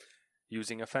Morgan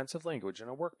using offensive language in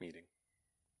a work meeting.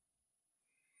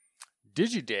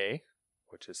 DigiDay,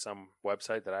 which is some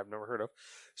website that I've never heard of,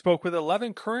 spoke with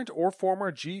 11 current or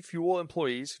former G Fuel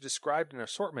employees who described an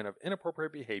assortment of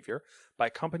inappropriate behavior by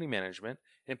company management,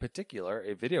 in particular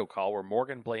a video call where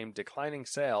Morgan blamed declining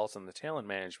sales on the talent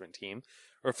management team,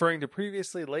 referring to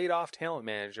previously laid off talent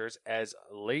managers as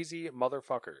lazy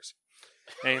motherfuckers.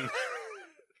 And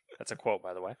that's a quote,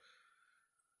 by the way.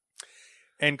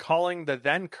 And calling the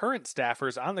then current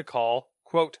staffers on the call,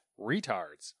 quote,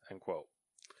 retards, end quote.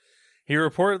 He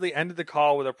reportedly ended the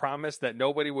call with a promise that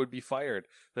nobody would be fired.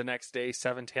 The next day,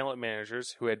 7 talent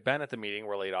managers who had been at the meeting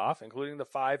were laid off, including the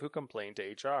 5 who complained to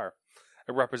HR.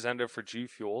 A representative for G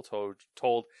Fuel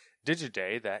told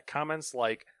DigiDay that comments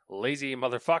like lazy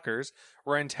motherfuckers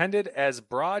were intended as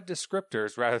broad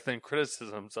descriptors rather than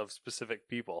criticisms of specific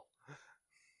people.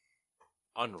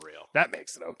 Unreal. That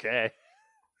makes it okay.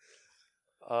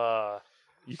 I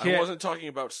wasn't talking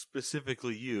about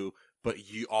specifically you, but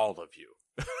all of you.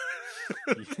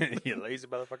 You lazy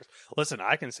motherfuckers. Listen,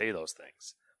 I can say those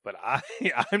things, but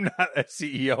I'm not a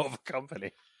CEO of a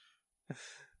company.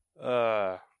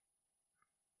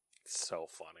 It's so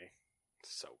funny.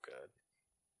 So good.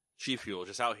 G Fuel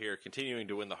just out here continuing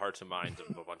to win the hearts and minds of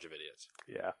a bunch of idiots.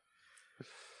 Yeah.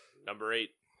 Number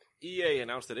 8. EA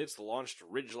announced that it's launched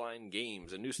Ridgeline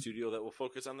Games, a new studio that will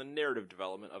focus on the narrative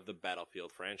development of the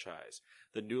Battlefield franchise.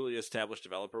 The newly established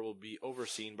developer will be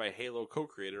overseen by Halo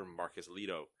co-creator Marcus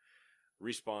Leto.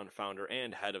 Respawn founder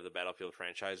and head of the Battlefield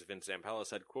franchise, Vince Zampella,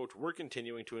 said, quote, "We're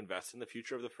continuing to invest in the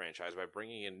future of the franchise by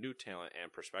bringing in new talent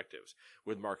and perspectives.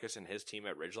 With Marcus and his team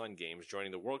at Ridgeline Games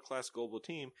joining the world-class global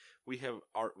team we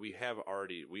already have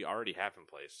in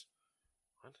place.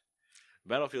 What?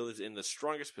 Battlefield is in the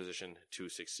strongest position to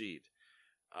succeed."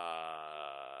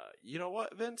 You know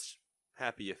what, Vince?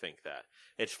 Happy you think that.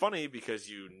 It's funny because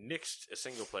you nixed a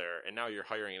single player and now you're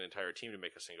hiring an entire team to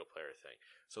make a single player thing.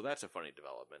 So that's a funny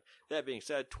development. That being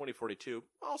said, 2042,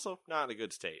 also not in a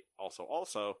good state. Also.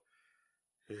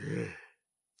 I'm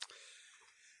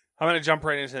going to jump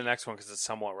right into the next one because it's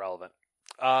somewhat relevant.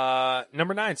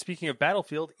 Number 9, speaking of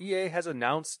Battlefield, EA has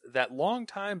announced that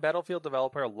longtime Battlefield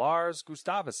developer Lars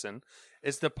Gustafsson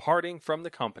is departing from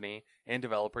the company and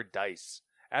developer DICE.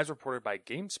 As reported by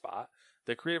GameSpot,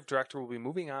 the creative director will be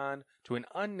moving on to an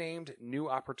unnamed new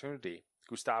opportunity.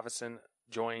 Gustafsson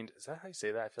joined... Is that how you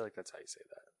say that? I feel like that's how you say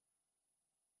that.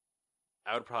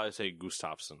 I would probably say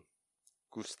Gustafsson.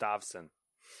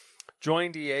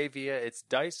 Joined EA via its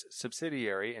DICE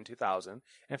subsidiary in 2000,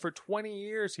 and for 20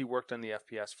 years he worked on the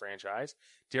FPS franchise.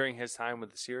 During his time with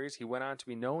the series, he went on to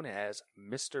be known as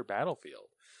Mr. Battlefield.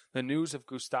 The news of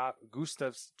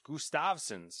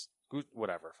Gustafsson's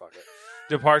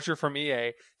departure from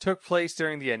EA took place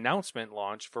during the announcement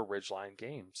launch for Ridgeline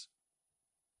Games.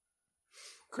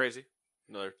 Crazy.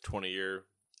 Another 20-year...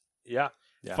 Yeah.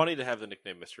 Funny to have the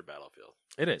nickname Mr. Battlefield.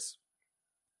 It is.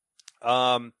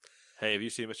 Hey, have you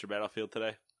seen Mr. Battlefield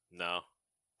today? No.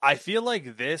 I feel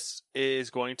like this is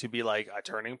going to be like a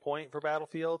turning point for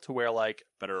Battlefield to where like...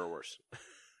 Better or worse?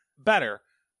 Better.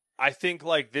 I think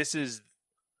like this is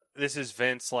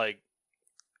Vince like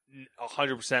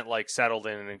 100% like settled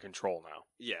in and in control now.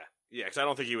 Yeah, because I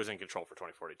don't think he was in control for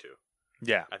 2042.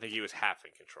 Yeah. I think he was half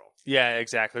in control. Yeah,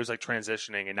 exactly. It was like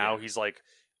transitioning, and now he's like,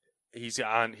 he's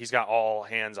got all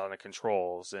hands on the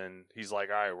controls, and he's like,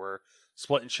 all right, we're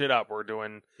splitting shit up. We're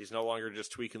doing... He's no longer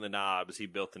just tweaking the knobs. He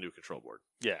built the new control board.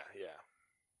 Yeah.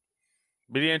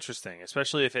 Be interesting,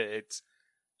 especially if it's...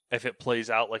 if it plays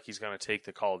out like he's going to take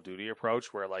the Call of Duty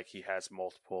approach, where like he has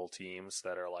multiple teams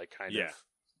that are like kind of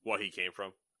what he came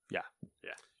from. Yeah.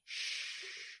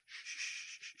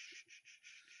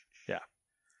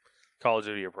 Call of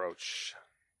Duty approach,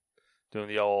 doing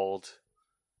the old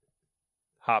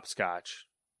hopscotch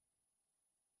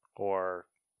or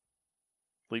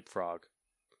leapfrog,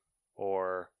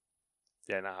 or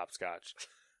not hopscotch.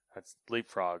 That's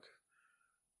leapfrog.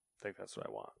 I think that's what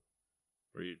I want.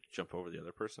 Where you jump over the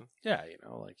other person? Yeah,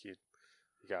 like you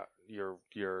got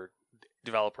your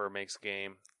developer makes a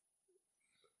game,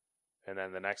 and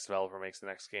then the next developer makes the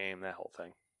next game, that whole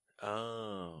thing.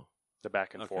 Oh. The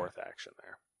back and forth action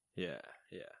there. Yeah.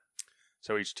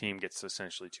 So each team gets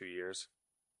essentially 2 years.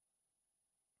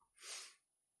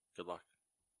 Good luck.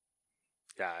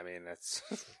 Yeah, I mean, that's...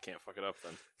 Can't fuck it up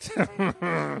then.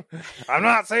 I'm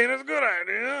not saying it's a good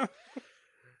idea.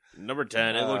 Number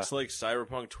 10, it looks like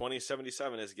Cyberpunk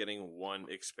 2077 is getting one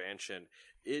expansion.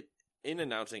 In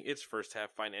announcing its first half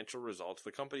financial results,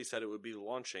 the company said it would be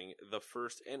launching the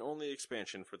first and only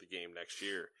expansion for the game next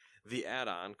year. The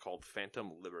add-on, called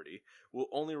Phantom Liberty, will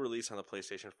only release on the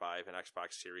PlayStation 5 and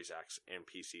Xbox Series X and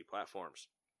PC platforms,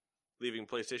 leaving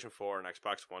PlayStation 4 and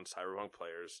Xbox One Cyberpunk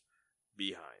players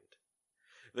behind.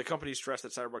 The company stressed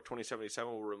that Cyberpunk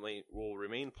 2077 will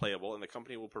remain playable, and the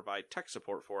company will provide tech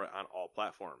support for it on all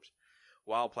platforms.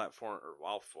 While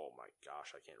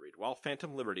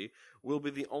Phantom Liberty will be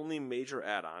the only major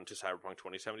add-on to Cyberpunk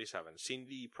 2077,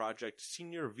 CD Projekt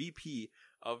Senior VP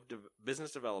of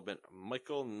Business Development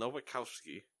Michael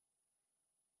Novakovsky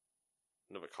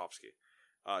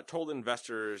told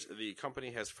investors the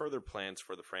company has further plans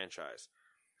for the franchise.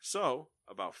 So,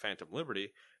 about Phantom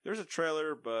Liberty, there's a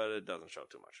trailer, but it doesn't show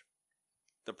too much.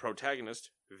 The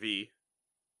protagonist, V,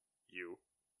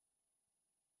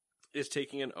 is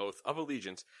taking an oath of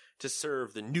allegiance to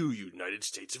serve the new United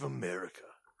States of America.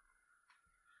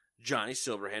 Johnny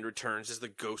Silverhand returns as the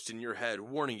ghost in your head,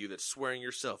 warning you that swearing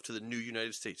yourself to the new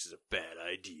United States is a bad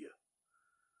idea.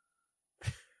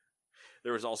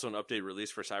 There was also an update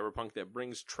released for Cyberpunk that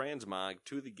brings transmog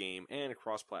to the game and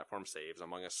cross-platform saves,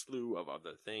 among a slew of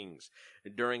other things.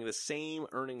 During the same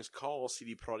earnings call,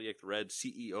 CD Projekt Red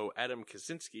CEO Adam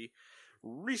Kaczynski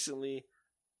recently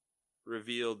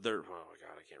revealed their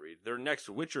next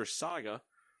Witcher saga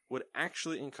would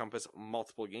actually encompass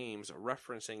multiple games,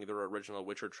 referencing their original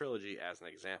Witcher trilogy as an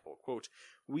example. Quote,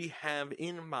 "We have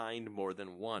in mind more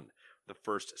than one. The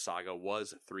first saga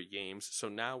was 3 games, so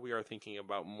now we are thinking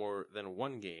about more than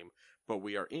one game, but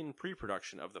we are in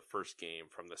pre-production of the first game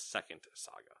from the second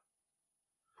saga."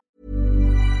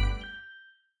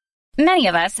 Many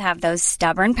of us have those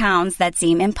stubborn pounds that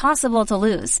seem impossible to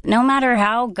lose, no matter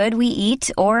how good we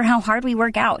eat or how hard we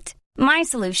work out. My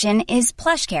solution is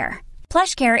PlushCare.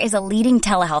 PlushCare is a leading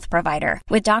telehealth provider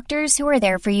with doctors who are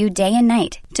there for you day and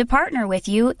night to partner with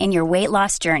you in your weight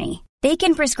loss journey. They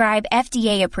can prescribe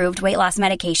FDA-approved weight loss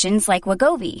medications like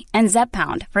Wegovy and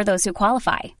Zepbound for those who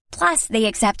qualify. Plus, they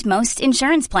accept most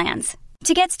insurance plans.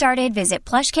 To get started, visit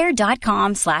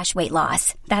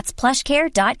plushcare.com/weightloss. That's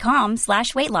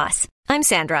plushcare.com/weightloss. I'm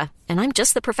Sandra, and I'm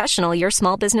just the professional your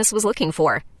small business was looking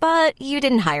for. But you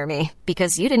didn't hire me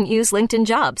because you didn't use LinkedIn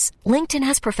Jobs. LinkedIn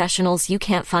has professionals you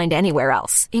can't find anywhere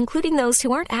else, including those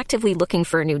who aren't actively looking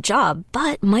for a new job,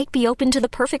 but might be open to the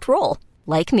perfect role,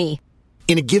 like me.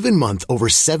 In a given month, over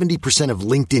 70% of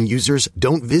LinkedIn users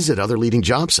don't visit other leading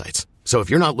job sites. So if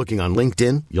you're not looking on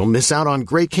LinkedIn, you'll miss out on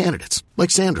great candidates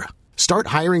like Sandra. Start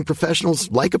hiring professionals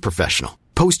like a professional.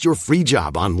 Post your free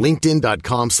job on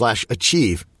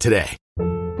linkedin.com/achieve today.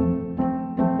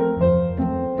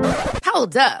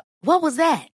 Hold up. What was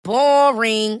that?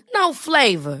 Boring. No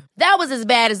flavor. That was as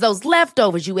bad as those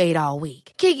leftovers you ate all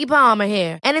week. Keke Palmer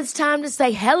here, and it's time to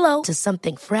say hello to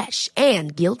something fresh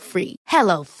and guilt-free.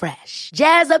 Hello Fresh.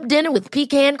 Jazz up dinner with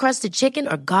pecan-crusted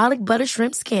chicken or garlic butter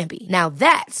shrimp scampi. Now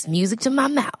that's music to my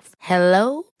mouth.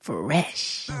 Hello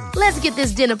Fresh. Let's get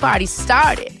this dinner party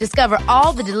started. Discover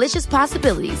all the delicious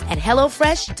possibilities at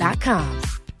HelloFresh.com.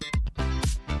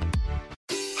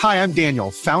 Hi, I'm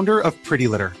Daniel, founder of Pretty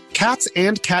Litter. Cats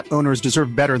and cat owners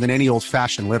deserve better than any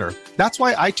old-fashioned litter. That's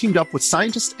why I teamed up with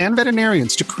scientists and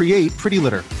veterinarians to create Pretty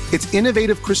Litter. Its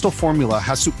innovative crystal formula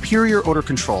has superior odor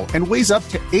control and weighs up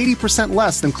to 80%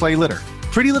 less than clay litter.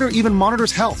 Pretty Litter even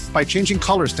monitors health by changing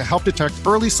colors to help detect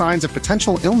early signs of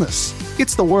potential illness.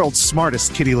 It's the world's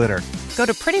smartest kitty litter. Go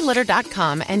to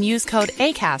prettylitter.com and use code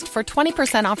ACAST for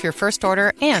 20% off your first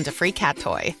order and a free cat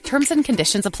toy. Terms and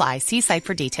conditions apply. See site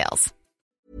for details.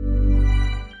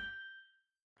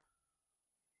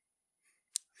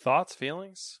 Thoughts,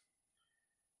 feelings?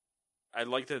 I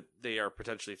like that they are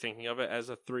potentially thinking of it as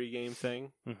a 3-game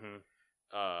thing. Mm-hmm.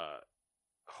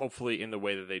 hopefully in the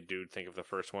way that they do think of the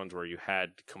first ones, where you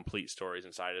had complete stories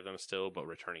inside of them still, but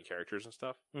returning characters and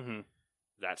stuff. Mm-hmm.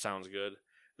 That sounds good.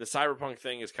 The Cyberpunk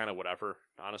thing is kind of whatever,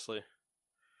 honestly.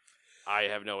 I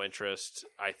have no interest.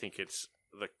 I think it's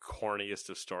the corniest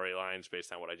of storylines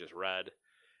based on what I just read.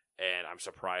 And I'm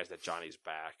surprised that Johnny's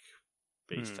back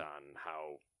based on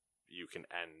how you can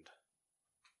end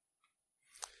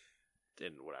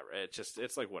in whatever.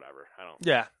 It's like whatever. I don't.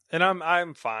 Yeah, and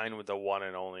I'm fine with the one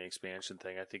and only expansion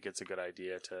thing. I think it's a good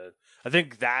idea to. I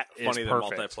think that Funny is that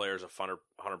perfect. multiplayer is 100%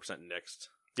 nixed.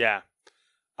 Yeah,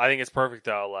 I think it's perfect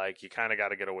though. Like you kind of got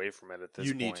to get away from it at this point.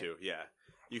 You need to, yeah.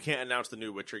 You can't announce the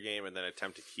new Witcher game and then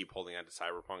attempt to keep holding on to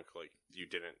Cyberpunk like you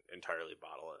didn't entirely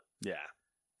bottle it. Yeah.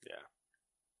 Yeah.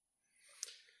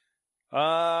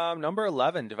 Number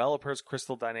 11, developers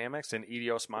Crystal Dynamics and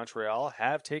Eidos Montreal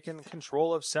have taken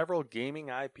control of several gaming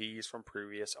IPs from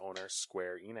previous owner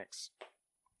Square Enix.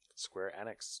 I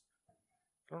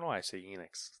don't know why I say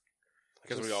Enix.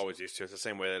 Because we always used to. It's the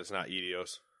same way that it's not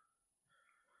Eidos.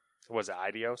 Was it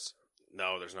Eidos?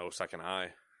 No, there's no second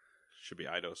I. Should be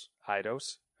Eidos,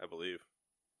 Eidos? I believe.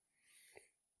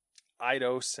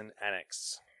 Eidos and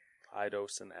Enix.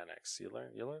 You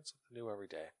learn something new every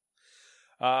day.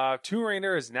 Tomb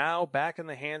Raider is now back in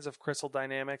the hands of Crystal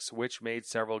Dynamics, which made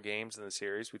several games in the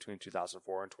series between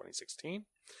 2004 and 2016.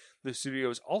 The studio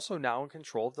is also now in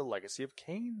control of the Legacy of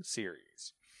Kain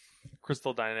series.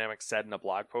 Crystal Dynamics said in a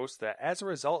blog post that as a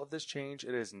result of this change,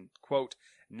 it is, quote,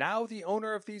 now the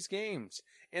owner of these games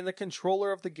and the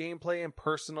controller of the gameplay and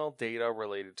personal data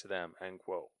related to them, end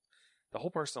quote. The whole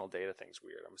personal data thing's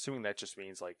weird. I'm assuming that just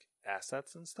means like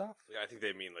assets and stuff. Yeah, I think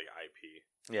they mean like IP.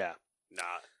 Yeah.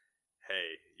 Not,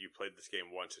 hey, you played this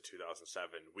game once in 2007.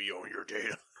 We own your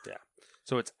data. Yeah.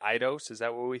 So it's Eidos, is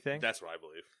that what we think? That's what I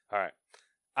believe. All right.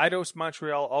 Eidos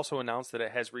Montreal also announced that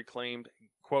it has reclaimed,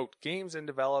 quote, games it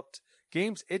developed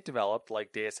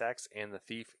like Deus Ex and the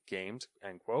Thief games,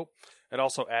 end quote. It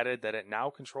also added that it now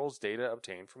controls data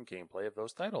obtained from gameplay of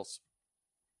those titles.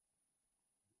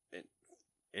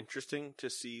 Interesting to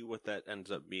see what that ends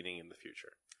up meaning in the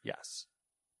future. Yes.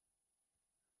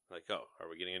 Like, oh, are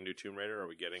we getting a new Tomb Raider? Are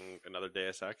we getting another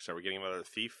Deus Ex? Are we getting another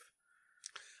Thief?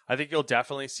 I think you'll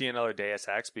definitely see another Deus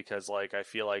Ex because, like, I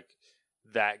feel like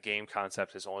that game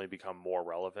concept has only become more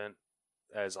relevant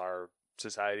as our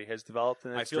society has developed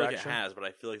in its I feel direction. like it has, but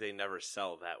I feel like they never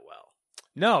sell that well.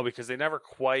 No, because they never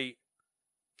quite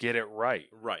get it right.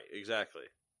 Right, exactly.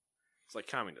 It's like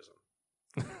communism.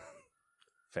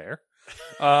 Fair.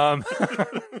 I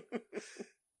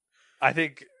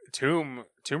think Tomb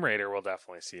Raider will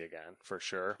definitely see again, for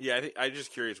sure. Yeah, I'm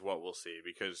just curious what we'll see,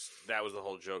 because that was the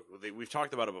whole joke. We've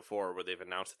talked about it before, where they've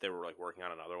announced that they were like working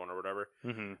on another one or whatever,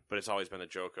 but it's always been the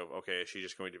joke of, okay, is she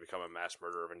just going to become a mass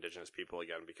murderer of indigenous people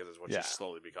again, because it's what she's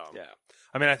slowly become. Yeah.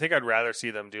 I mean, I think I'd rather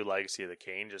see them do Legacy of the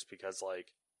Kain, just because,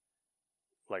 like,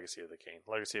 Legacy of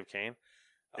Kain.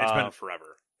 It's been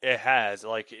forever. It has.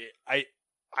 Like,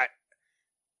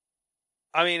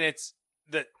 I mean, it's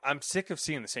that I'm sick of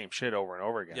seeing the same shit over and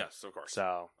over again. Yes, of course.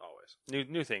 So always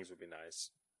new things would be nice.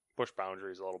 Push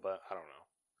boundaries a little bit. I don't know.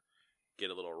 Get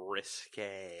a little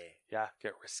risque. Yeah,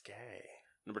 get risque.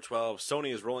 Number 12,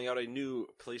 Sony is rolling out a new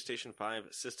PlayStation 5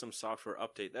 system software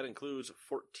update that includes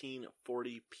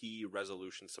 1440p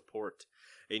resolution support,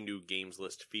 a new games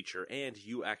list feature, and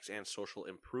UX and social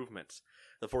improvements.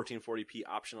 The 1440p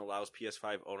option allows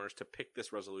PS5 owners to pick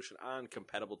this resolution on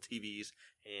compatible TVs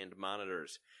and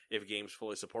monitors. If games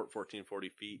fully support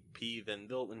 1440p, then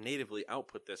they'll natively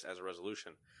output this as a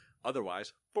resolution.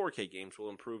 Otherwise, 4K games will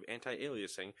improve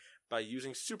anti-aliasing by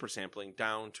using super sampling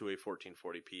down to a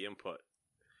 1440p input.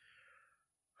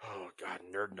 Oh, God,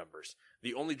 nerd numbers.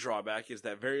 The only drawback is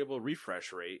that variable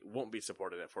refresh rate won't be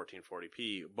supported at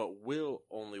 1440p, but will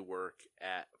only work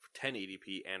at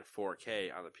 1080p and 4K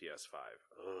on the PS5.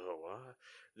 Oh, what?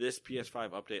 This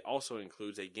PS5 update also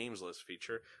includes a games list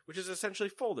feature, which is essentially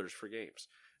folders for games.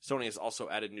 Sony has also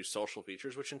added new social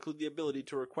features, which include the ability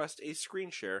to request a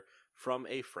screen share from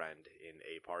a friend in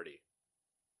a party.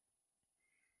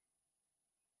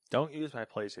 Don't use my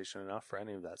PlayStation enough for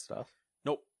any of that stuff.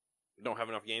 Nope. Don't have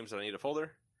enough games that I need a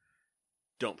folder.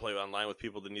 Don't play online with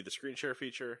people that need the screen share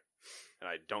feature. And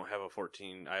I don't have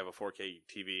I have a 4K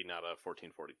TV, not a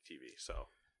 1440 TV, so.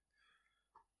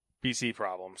 PC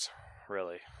problems,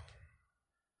 really.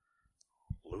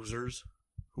 Losers?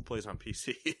 Who plays on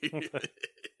PC? Me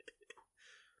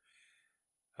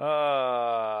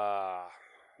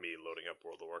loading up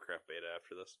World of Warcraft beta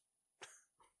after this.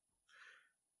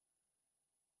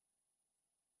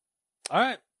 All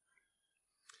right.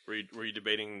 Were you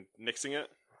debating nixing it?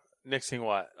 Nixing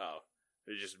what? Oh,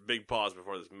 there's just big pause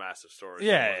before this massive story.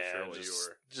 Yeah, so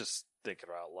just thinking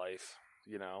about life,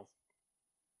 you know.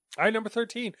 All right, number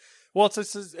 13. Well, it's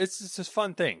just this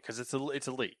fun thing because it's a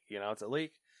leak, you know. It's a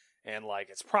leak, and like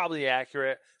it's probably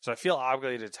accurate, so I feel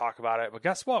obligated to talk about it. But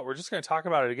guess what? We're just going to talk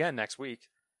about it again next week.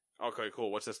 Okay,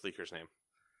 cool. What's this leaker's name?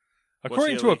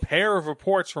 According to a pair of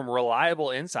reports from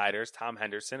reliable insiders, Tom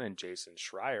Henderson and Jason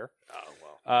Schreier. Oh,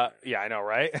 well. Yeah, I know,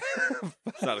 right?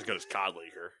 It's not as good as COD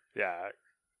Leaker. Yeah.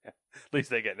 At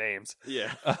least they get names.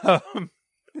 Yeah.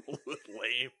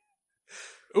 Lame.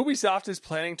 Ubisoft is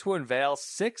planning to unveil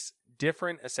 6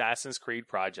 different Assassin's Creed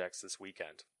projects this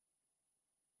weekend.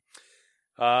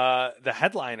 The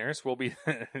headliners will be...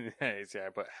 See, I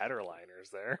put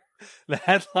headerliners there. The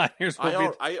headliners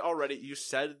will be... You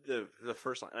said the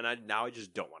first line, and now I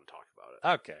just don't want to talk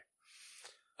about it.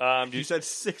 Okay. You said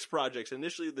 6 projects.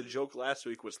 Initially, the joke last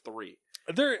week was 3.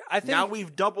 I think now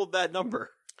we've doubled that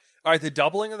number. All right, the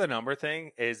doubling of the number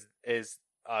thing is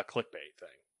a clickbait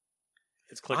thing.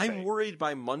 It's clickbait. I'm worried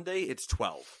by Monday it's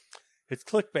 12. It's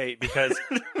clickbait because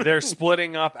they're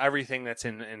splitting up everything that's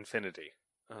in Infinity.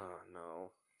 Oh,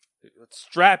 no.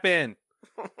 Strap in.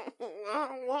 I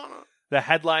don't wanna. The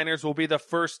headliners will be the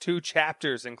first 2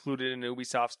 chapters included in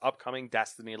Ubisoft's upcoming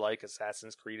Destiny-like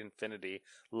Assassin's Creed Infinity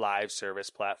live service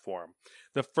platform.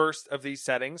 The first of these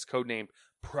settings, codenamed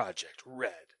Project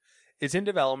Red, is in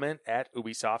development at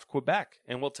Ubisoft Quebec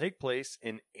and will take place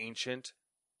in ancient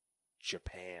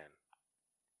Japan.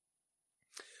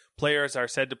 Players are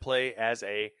said to play as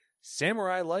a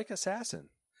samurai-like assassin.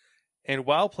 And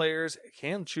while players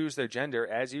can choose their gender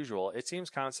as usual, it seems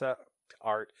concept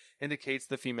art indicates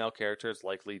the female character is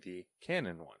likely the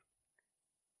canon one.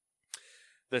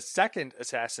 The second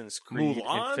Assassin's Creed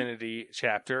Infinity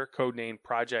chapter, codenamed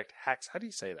Project Hex, how do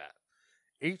you say that?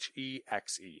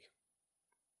 Hexe.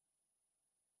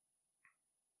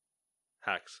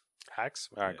 Hex. Hex?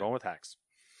 All right, Going with Hex.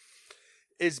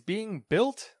 Is being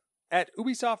built at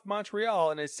Ubisoft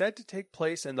Montreal and is said to take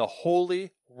place in the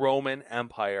Holy Roman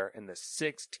Empire in the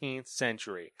 16th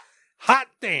century. Hot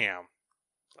damn!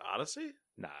 Odyssey?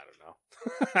 Nah, I don't know.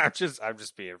 I'm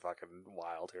just being fucking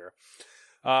wild here.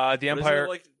 The Empire, isn't it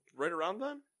like right around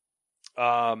then?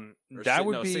 That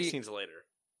would be 16's later.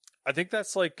 I think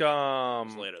that's like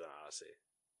It's later than Odyssey.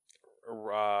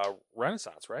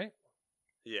 Renaissance, right?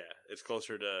 Yeah, it's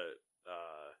closer to.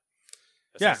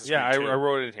 I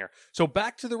wrote it in here. So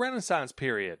back to the Renaissance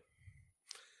period.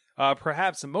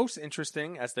 Perhaps most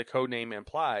interesting, as the codename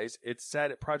implies, it's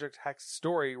said Project Hex's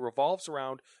story revolves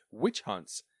around witch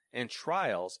hunts and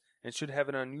trials and should have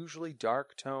an unusually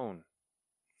dark tone.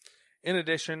 In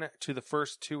addition to the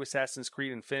first 2 Assassin's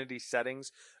Creed Infinity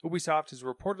settings, Ubisoft is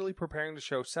reportedly preparing to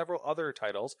show several other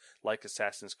titles, like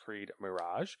Assassin's Creed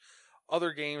Mirage.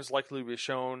 Other games likely to be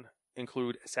shown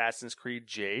include Assassin's Creed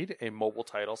Jade, a mobile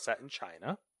title set in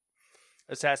China,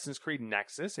 Assassin's Creed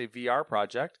Nexus, a VR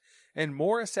project, and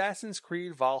more Assassin's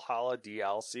Creed Valhalla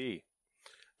DLC.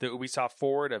 The Ubisoft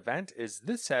Forward event is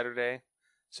this Saturday,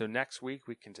 so next week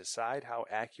we can decide how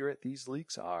accurate these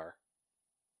leaks are.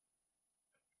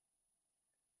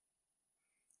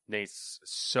 Nate's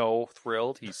so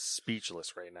thrilled, he's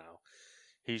speechless right now.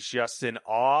 He's just in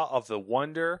awe of the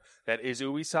wonder that is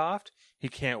Ubisoft. He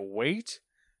can't wait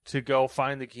to go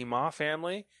find the Guillemot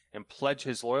family and pledge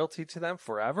his loyalty to them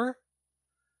forever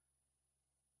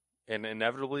and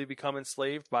inevitably become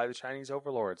enslaved by the Chinese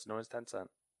overlords known as Tencent.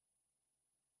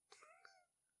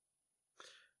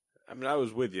 I mean, I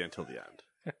was with you until the end.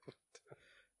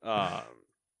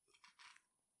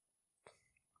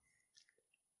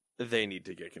 They need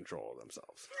to get control of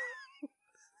themselves.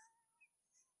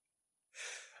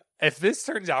 If this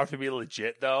turns out to be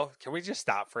legit, though, can we just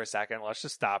stop for a second? Let's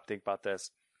just stop, think about this.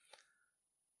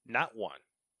 Not 1.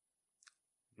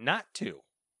 Not 2.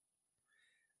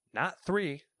 Not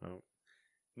 3. No.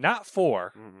 Not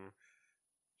 4. Mm-hmm.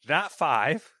 Not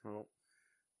 5. No.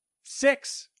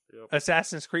 6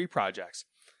 Assassin's Creed projects.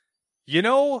 You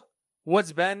know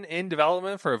what's been in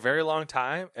development for a very long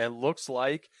time? It looks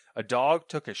like a dog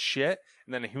took a shit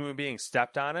and then a human being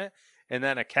stepped on it. And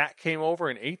then a cat came over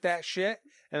and ate that shit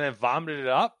and then vomited it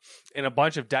up in a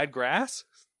bunch of dead grass.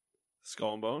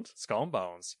 Skull and Bones? Skull and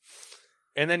Bones.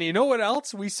 And then you know what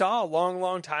else we saw a long,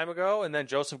 long time ago? And then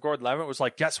Joseph Gordon-Levitt was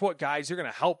like, guess what, guys? You're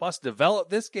going to help us develop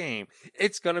this game.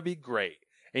 It's going to be great.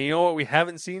 And you know what we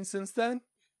haven't seen since then?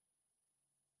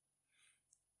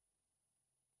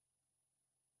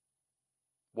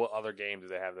 What other game do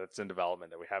they have that's in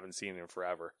development that we haven't seen in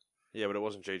forever? Yeah, but it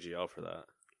wasn't JGL for that.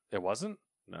 It wasn't?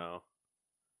 No.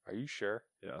 Are you sure?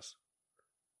 Yes.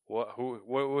 What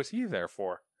was he there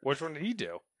for? Which one did he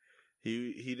do?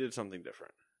 He did something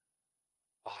different.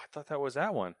 Oh, I thought that was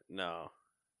that one. No.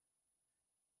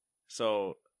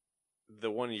 So,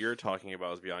 the one you're talking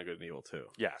about is Beyond Good and Evil 2.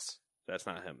 Yes. That's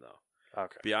not him, though.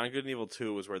 Okay. Beyond Good and Evil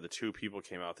 2 was where the two people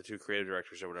came out, the two creative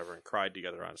directors or whatever, and cried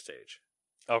together on stage.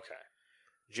 Okay.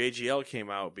 JGL came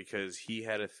out because he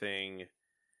had a thing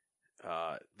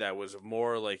that was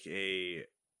more like a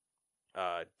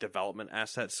development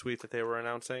asset suite that they were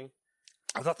announcing.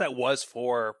 I thought that was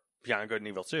for Beyond Good and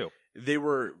Evil 2. They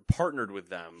were partnered with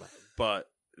them, but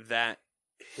that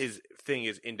his thing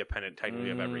is independent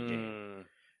technically of every game.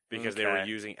 Because they were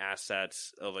using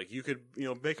assets of like you could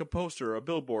make a poster or a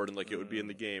billboard and like it would be in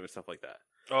the game and stuff like that.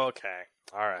 Okay.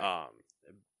 All right.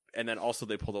 And then also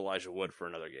they pulled Elijah Wood for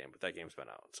another game, but that game's been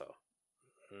out, so.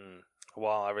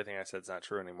 Well, everything I said is not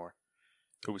true anymore.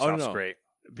 Ubisoft's no. great.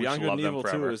 Beyond Good and Evil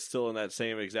 2 is still in that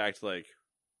same exact like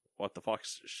what the fuck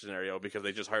scenario because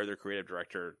they just hired their creative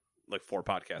director like 4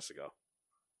 podcasts ago.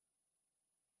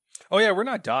 Oh yeah, we're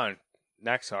not done.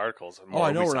 Next articles. Oh,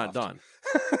 I know we're not done.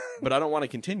 But I don't want to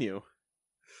continue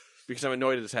because I'm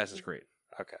annoyed at Assassin's Creed.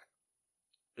 Okay.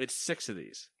 It's 6 of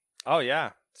these. Oh,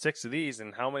 yeah. 6 of these,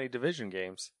 and how many Division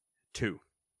games? 2.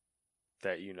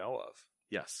 That you know of?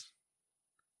 Yes.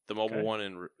 The mobile one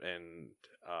and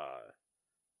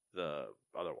the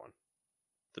other one.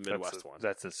 The Midwest one.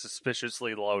 That's a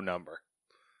suspiciously low number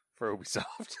for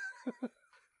Ubisoft.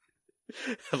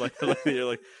 I like you're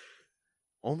like,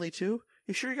 only 2?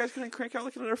 You sure you guys couldn't crank out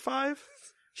like another 5?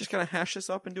 Just kind of hash this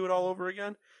up and do it all over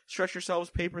again? Stretch yourselves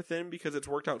paper thin because it's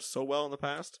worked out so well in the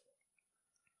past?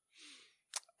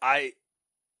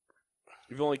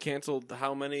 You've only canceled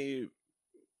how many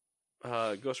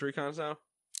Ghost Recons now?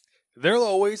 They're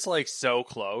always like so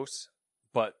close,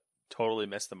 but totally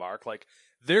miss the mark. Like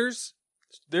there's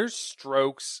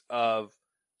strokes of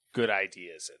good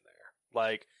ideas in there.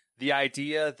 Like the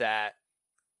idea that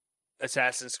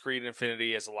Assassin's Creed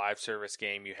Infinity is a live service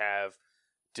game, you have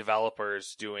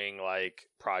developers doing like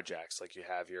projects, like you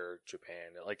have your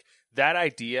Japan, like that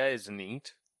idea is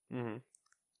neat. Mm-hmm.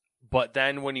 But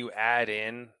then when you add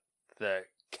in the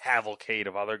cavalcade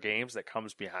of other games that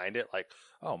comes behind it, like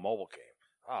mobile game,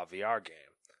 VR game,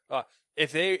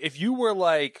 if you were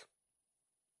like,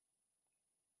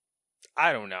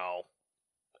 I don't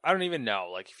even know,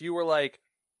 like if you were like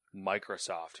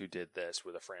Microsoft who did this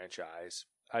with a franchise,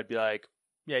 I'd be like,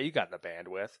 yeah, you got the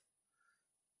bandwidth.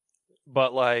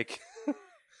 But like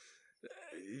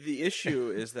the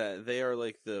issue is that they are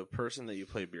like the person that you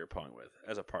play beer pong with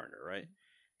as a partner, right?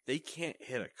 They can't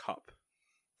hit a cup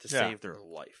to save their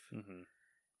life. Mm-hmm.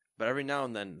 But every now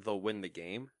and then they'll win the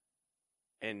game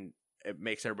and it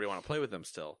makes everybody want to play with them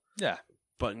still. Yeah.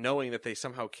 But knowing that they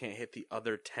somehow can't hit the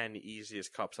other 10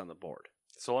 easiest cups on the board.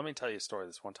 So let me tell you a story.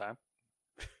 This one time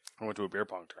I went to a beer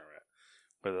pong tournament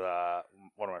with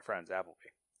one of my friends, Appleby.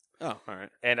 Oh, all right.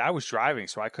 And I was driving,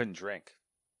 so I couldn't drink.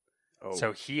 Oh.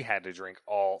 So he had to drink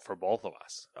all for both of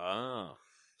us. Oh.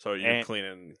 So you're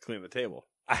cleaning the table.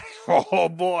 Oh,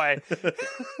 boy.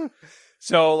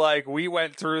 So, like, we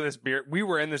went through this beer. We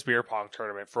were in this beer pong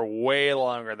tournament for way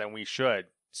longer than we should,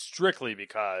 strictly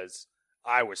because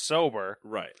I was sober.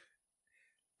 Right.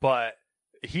 But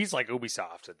he's like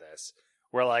Ubisoft at this.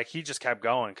 Where, like, he just kept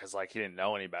going because, like, he didn't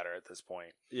know any better at this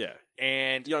point. Yeah.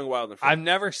 And young, wild, and free. I've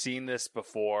never seen this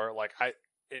before. Like,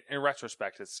 in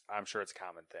retrospect, I'm sure it's a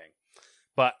common thing.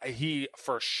 But he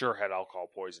for sure had alcohol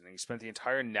poisoning. He spent the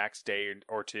entire next day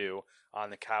or two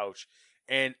on the couch,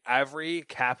 and every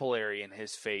capillary in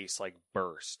his face, like,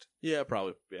 burst. Yeah,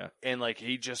 probably, yeah. And, like,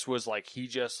 he just looked like he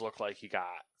got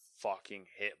fucking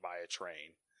hit by a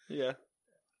train. Yeah.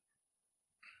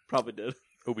 Probably did.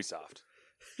 Ubisoft.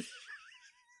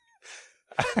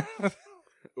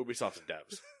 Ubisoft and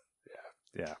devs.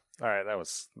 Yeah. All right,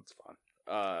 that's fun.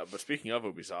 But speaking of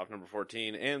Ubisoft, number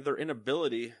 14, and their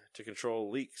inability to control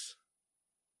leaks.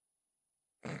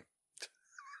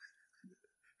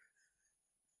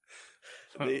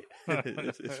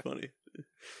 It's funny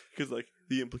because, like,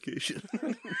 the implication.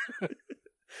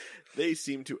 They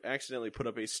seem to accidentally put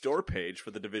up a store page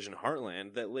for the Division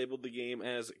Heartland that labeled the game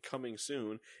as coming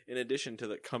soon. In addition to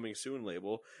the coming soon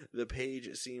label, the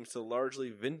page seems to largely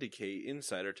vindicate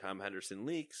insider Tom Henderson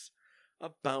leaks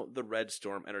about the Red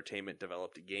Storm Entertainment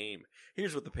developed game.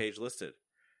 Here's what the page listed.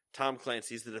 Tom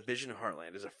Clancy's The Division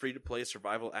Heartland is a free-to-play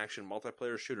survival action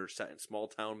multiplayer shooter set in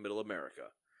small-town middle America.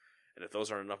 And if those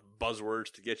aren't enough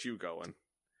buzzwords to get you going,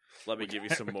 let me give you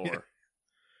some more.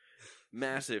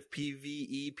 Massive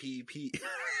PvEPP.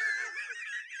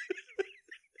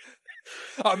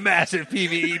 A massive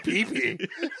PvEPP.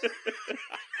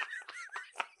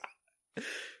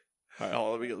 All right,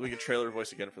 hold on, we can trailer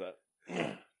voice again for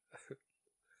that.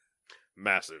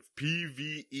 Massive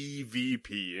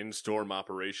PvEVP in Storm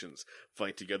Operations.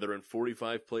 Fight together in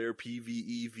 45-player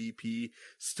PvEVP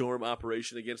Storm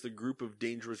Operation against a group of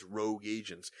dangerous rogue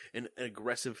agents and an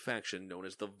aggressive faction known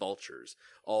as the Vultures,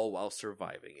 all while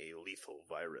surviving a lethal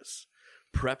virus.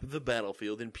 Prep the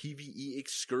battlefield in PvE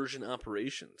excursion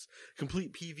operations.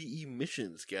 Complete PvE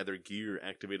missions, gather gear,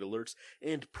 activate alerts,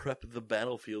 and prep the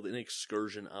battlefield in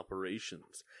excursion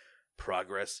operations.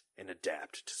 Progress and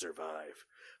adapt to survive.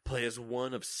 Play as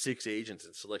one of 6 agents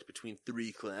and select between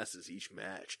 3 classes each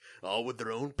match, all with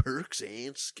their own perks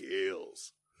and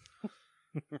skills.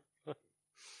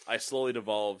 I slowly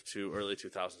devolved to early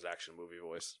 2000s action movie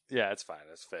voice. Yeah, it's fine.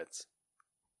 This fits.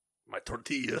 My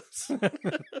tortillas. Get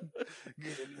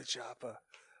in the chopper.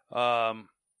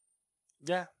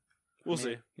 Yeah. We'll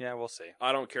see. Yeah, we'll see.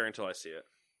 I don't care until I see it.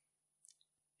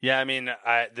 Yeah, I mean,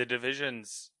 the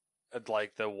Division's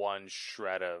like the one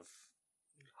shred of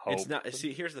hope. It's not.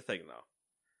 See, here's the thing, though.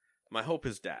 My hope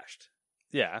is dashed.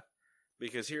 Yeah.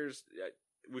 Because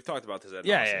we've talked about this.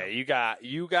 Yeah. You got.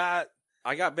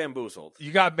 I got bamboozled.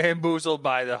 You got bamboozled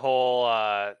by the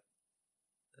whole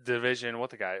Division.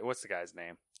 What's the guy's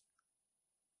name?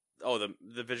 Oh, the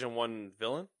Division 1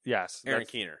 villain? Yes, Aaron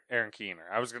Keener. Aaron Keener.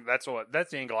 That's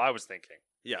the angle I was thinking.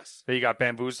 Yes. That you got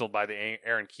bamboozled by the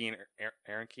Aaron Keener.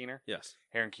 Aaron Keener? Yes.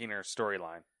 Aaron Keener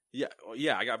storyline. Yeah.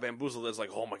 I got bamboozled. It's like,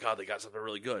 oh my god, they got something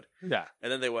really good. Yeah.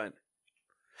 And then they went,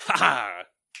 ha ha.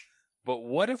 But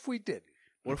what if we didn't?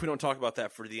 What if we don't talk about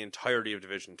that for the entirety of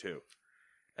Division 2?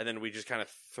 And then we just kind of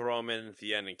throw them in at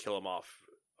the end and kill them off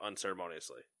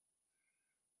unceremoniously.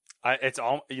 It's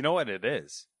all. You know what it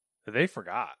is? They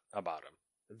forgot about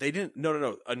him. They didn't.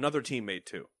 No. Another team made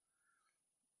 2.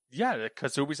 Yeah,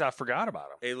 because Ubisoft forgot about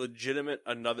him. A legitimate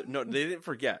another. No, they didn't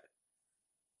forget.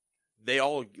 They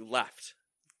all left.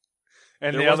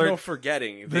 And there was no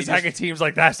forgetting. The second team's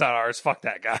like, that's not ours. Fuck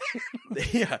that guy.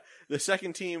 Yeah. The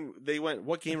second team, they went,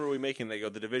 what game are we making? They go,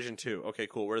 the Division 2. Okay,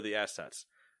 cool. Where are the assets?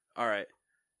 All right.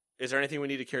 Is there anything we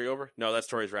need to carry over? No, that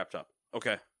story's wrapped up.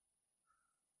 Okay.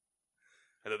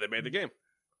 And then they made the game.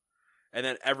 And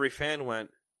then every fan went,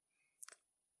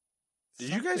 did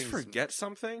you guys forget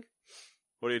something?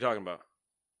 What are you talking about?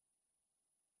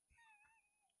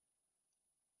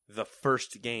 The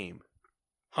first game.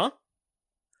 Huh?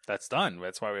 That's done.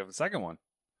 That's why we have the second one.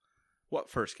 What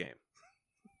first game?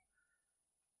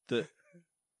 The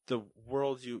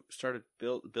world you started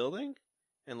building?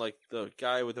 And like the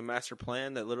guy with the master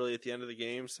plan that literally at the end of the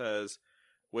game says,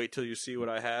 wait till you see what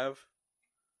I have?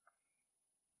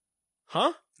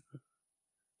 Huh?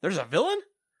 There's a villain?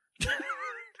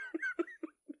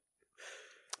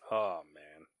 Oh,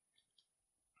 man.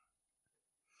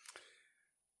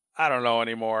 I don't know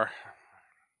anymore.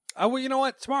 Well, you know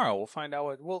what? Tomorrow we'll find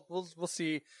out what we'll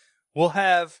see. We'll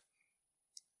have.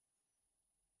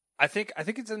 I think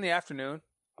it's in the afternoon.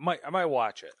 I might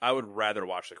watch it. I would rather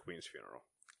watch the Queen's funeral.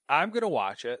 I'm gonna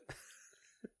watch it.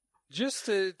 Just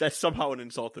to. That's somehow an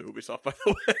insult to Ubisoft, by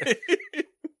the way.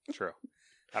 True.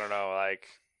 I don't know. Like,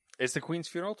 is the Queen's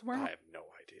funeral tomorrow? I have no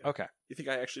idea. Okay. You think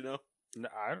I actually know? No,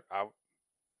 I don't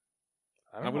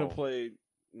I'm know. going to play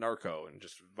Narco and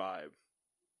just vibe.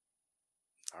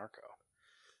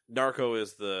 Narco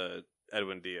is the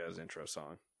Edwin Diaz intro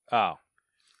song. Oh.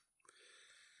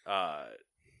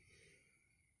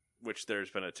 Which there's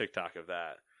been a TikTok of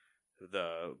that.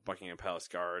 The Buckingham Palace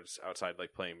guards outside,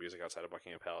 like playing music outside of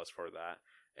Buckingham Palace for that.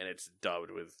 And it's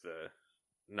dubbed with the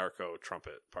Narco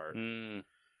trumpet part. Mm.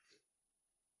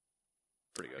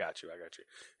 Pretty good. I got you.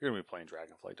 You're going to be playing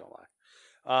Dragonflight, don't lie.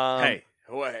 Hey,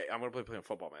 I'm going to play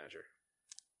Football Manager.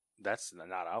 That's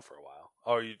not out for a while.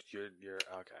 Oh, you're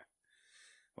okay.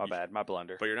 My bad, my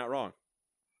blunder. But you're not wrong.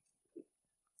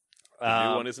 The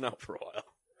new one isn't out for a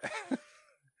while.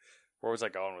 Where was I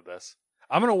going with this?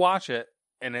 I'm gonna watch it,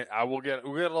 and we'll get a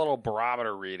little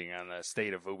barometer reading on the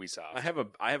state of Ubisoft. I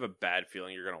have a bad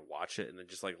feeling you're gonna watch it and then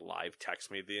just like live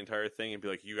text me the entire thing and be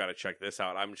like, "You got to check this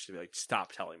out." I'm just gonna be like,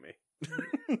 "Stop telling me."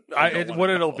 What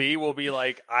it'll be will be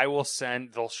like they'll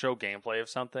show gameplay of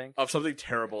something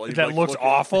terrible that like, looks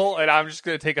awful, and I'm just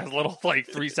gonna take a little like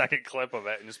 3-second clip of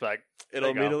it and just be like, it'll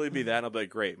immediately be that, and I'll be like,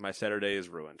 great, my Saturday is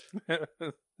ruined.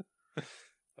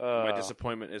 My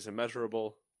disappointment is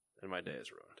immeasurable, and my day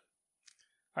is ruined.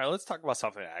 All right, let's talk about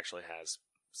something that actually has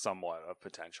somewhat of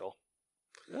potential.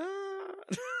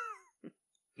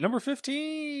 Number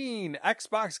 15,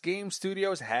 Xbox Game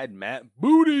Studios had Matt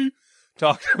Booty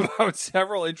talked about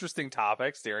several interesting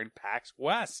topics during PAX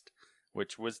West,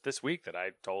 which was this week that I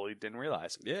totally didn't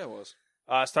realize. Yeah, it was.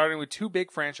 Starting with 2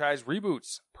 big franchise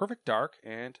reboots, Perfect Dark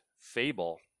and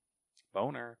Fable.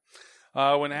 Boner.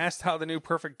 When asked how the new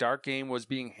Perfect Dark game was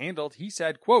being handled, he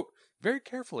said, quote, very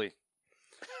carefully.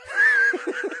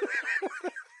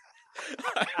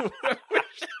 I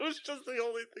wish that was just the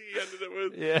only thing he ended it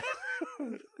with.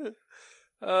 Yeah.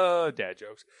 Oh, dad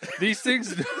jokes. These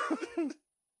things,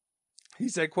 he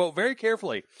said, quote, very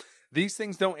carefully, these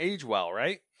things don't age well,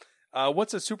 right?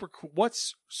 What's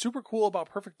super cool about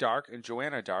Perfect Dark and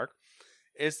Joanna Dark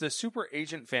is the super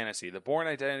agent fantasy, the Bourne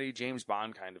Identity, James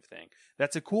Bond kind of thing.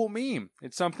 That's a cool meme.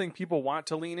 It's something people want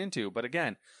to lean into. But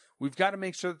again, we've got to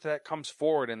make sure that that comes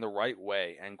forward in the right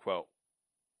way, end quote.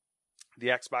 The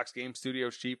Xbox Game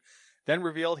Studios chief then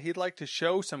revealed he'd like to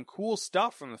show some cool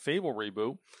stuff from the Fable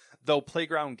reboot, though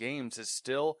Playground Games is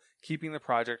still keeping the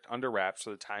project under wraps for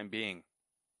the time being.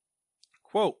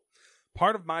 Quote,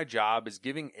 part of my job is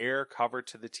giving air cover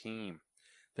to the team.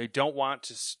 They don't want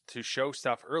to show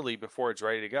stuff early before it's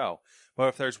ready to go. But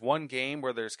if there's one game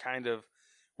where that's kind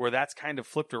of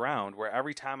flipped around, where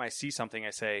every time I see something I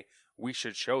say, we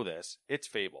should show this, it's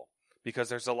Fable. Because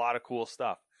there's a lot of cool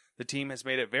stuff. The team has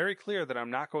made it very clear that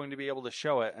I'm not going to be able to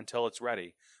show it until it's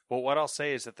ready. But what I'll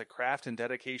say is that the craft and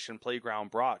dedication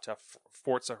Playground brought to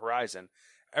Forza Horizon,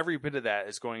 every bit of that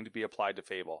is going to be applied to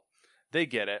Fable. They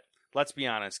get it. Let's be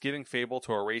honest, giving Fable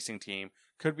to a racing team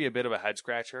could be a bit of a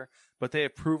head-scratcher, but they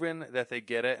have proven that they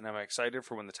get it, and I'm excited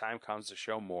for when the time comes to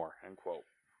show more, end quote.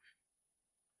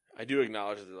 I do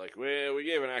acknowledge that, like, well, we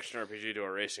gave an action RPG to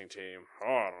a racing team. Oh,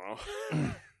 I don't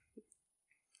know.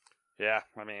 Yeah,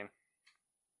 I mean,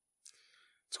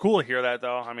 it's cool to hear that,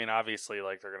 though. I mean, obviously,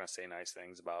 like, they're going to say nice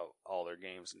things about all their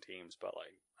games and teams, but,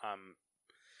 like,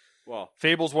 well,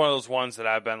 Fable's one of those ones that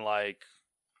I've been, like,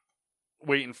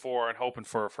 waiting for and hoping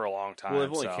for a long time. Well,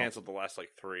 they've only canceled the last, like,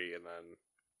 3, and then...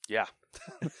 Yeah.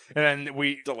 And then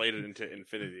we... delayed it into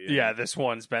infinity. Yeah, this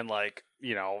one's been, like,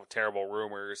 you know, terrible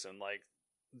rumors and, like,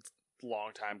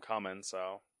 long time coming,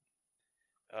 so...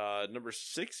 Number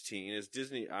 16 is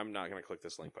Disney... I'm not going to click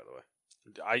this link, by the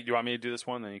way. You want me to do this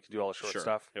one? Then you can do all the short Sure,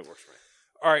 stuff. it works for me.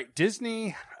 All right,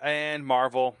 Disney and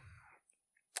Marvel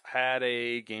had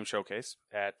a game showcase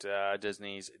at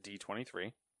Disney's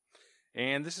D23.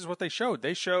 And this is what they showed.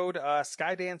 They showed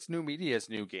Skydance New Media's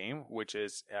new game, which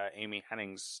is Amy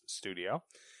Hennig's studio.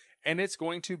 And it's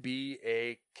going to be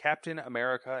a Captain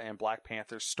America and Black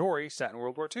Panther story set in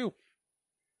World War II.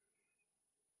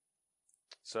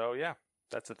 So, yeah,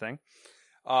 that's the thing.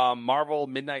 Marvel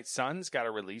Midnight Suns got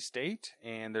a release date,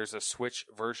 and there's a Switch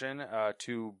version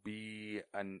to be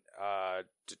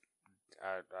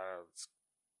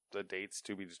the dates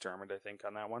to be determined, I think,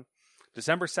 on that one.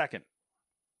 December 2nd,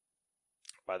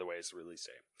 by the way, is the release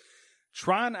date.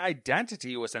 Tron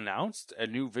Identity was announced, a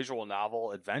new visual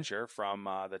novel adventure from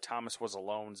the Thomas Was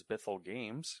Alone's Bithell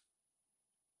Games.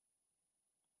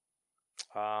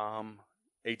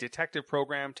 A detective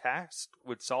program tasked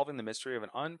with solving the mystery of an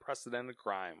unprecedented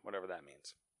crime, whatever that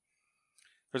means.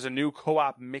 There's a new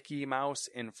co-op Mickey Mouse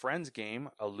and Friends game,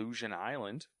 Illusion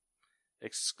Island,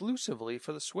 exclusively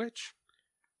for the Switch.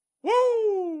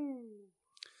 Woo!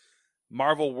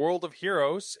 Marvel World of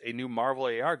Heroes, a new Marvel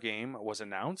AR game, was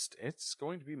announced. It's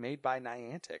going to be made by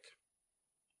Niantic.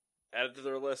 Added to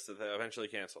their list that they eventually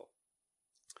cancel.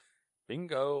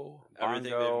 Bingo.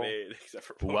 Everything bongo. they've made except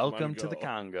for Pokemon Welcome Go. to the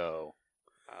Congo.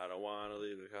 I don't want to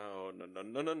leave the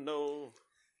Congo. No.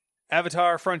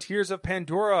 Avatar Frontiers of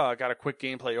Pandora got a quick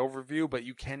gameplay overview, but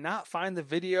you cannot find the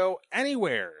video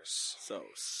anywheres. So,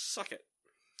 suck it.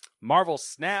 Marvel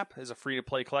Snap is a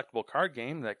free-to-play collectible card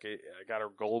game that got a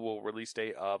global release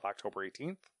date of October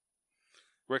 18th.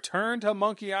 Return to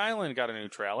Monkey Island got a new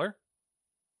trailer.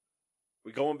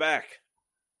 We going back.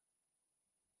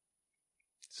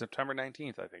 September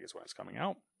 19th, I think, is when it's coming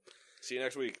out. See you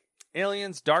next week.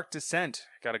 Aliens Dark Descent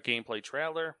got a gameplay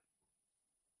trailer.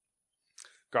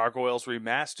 Gargoyles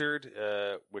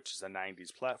Remastered, which is a 90s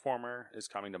platformer, is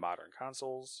coming to modern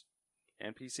consoles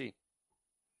and PC.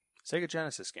 Sega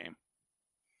Genesis game.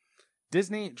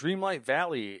 Disney Dreamlight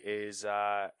Valley is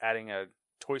adding a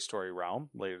Toy Story realm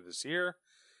later this year.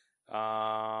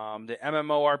 The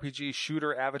MMORPG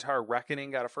shooter Avatar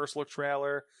Reckoning got a first look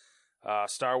trailer.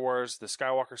 Star Wars The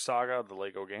Skywalker Saga, the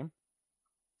Lego game,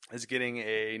 is getting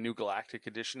a new Galactic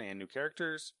Edition and new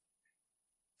characters.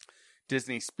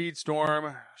 Disney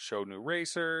Speedstorm showed new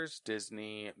racers.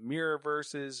 Disney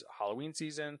Mirrorverse's Halloween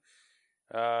season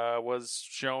was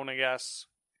shown, I guess.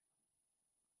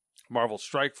 Marvel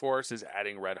Strike Force is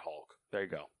adding Red Hulk. There you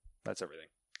go. That's everything.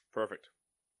 Perfect.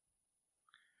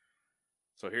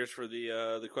 So here's for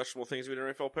the questionable things we didn't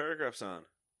write full paragraphs on.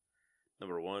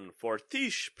 Number 1,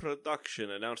 Fortiche Production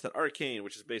announced that Arcane,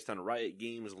 which is based on Riot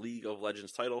Games' League of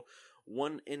Legends title,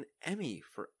 won an Emmy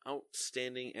for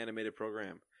Outstanding Animated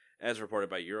Program. As reported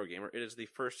by Eurogamer, it is the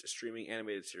first streaming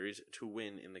animated series to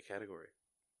win in the category.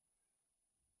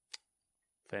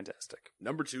 Fantastic.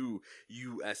 Number 2,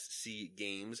 USC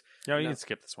Games. No, you Now- can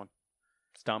skip this one.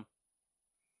 It's dumb.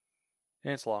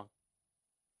 And it's long.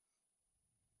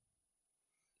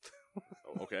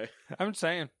 Okay. I'm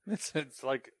saying. It's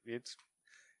like, it's...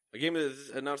 A game is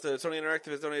announced that Sony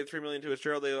Interactive has donated $3 million to its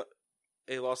Gerald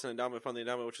A. Lawson Endowment Fund. The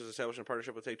endowment, which was established in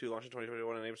partnership with Take-Two, launched in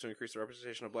 2021 and aims to increase the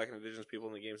representation of Black and Indigenous people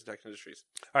in the games and tech industries.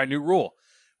 All right, new rule.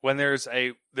 When there's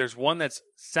one that's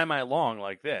semi-long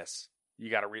like this, you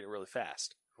got to read it really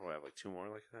fast. Oh, I have like 2 more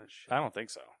like that? Shit. I don't think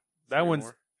so. That 3 one's...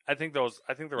 more? I think the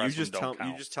rest of them don't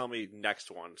count. You just tell me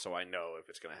next one so I know if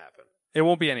it's going to happen. It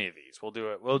won't be any of these. We'll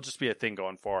do it. We'll just be a thing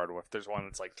going forward. If there's one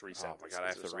that's like 3 Oh sentences. my god, I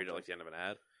have or to read it something. like the end of an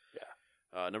ad.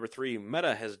 Yeah. Number 3,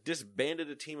 Meta has disbanded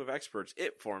a team of experts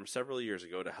it formed several years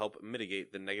ago to help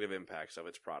mitigate the negative impacts of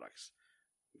its products.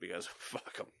 Because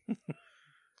fuck them.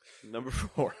 Number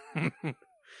 4.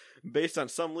 Based on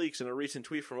some leaks in a recent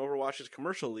tweet from Overwatch's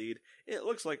commercial lead, it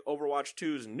looks like Overwatch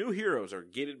 2's new heroes are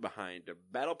gated behind a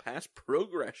Battle Pass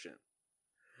progression.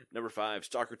 Number 5,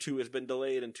 Stalker 2 has been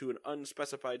delayed into an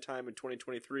unspecified time in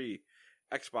 2023.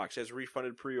 Xbox has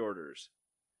refunded pre-orders.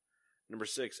 Number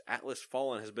 6, Atlas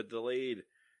Fallen has been delayed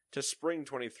to spring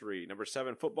 23. Number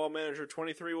 7, Football Manager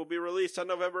 23 will be released on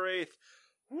November 8th.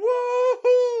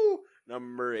 Woohoo!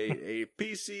 Number 8, a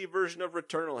PC version of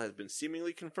Returnal has been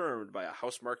seemingly confirmed by a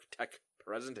Housemarque Tech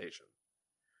presentation.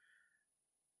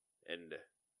 And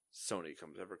Sony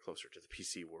comes ever closer to the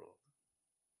PC world.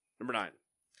 Number 9,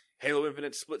 Halo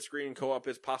Infinite split-screen co-op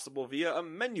is possible via a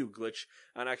menu glitch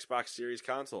on Xbox Series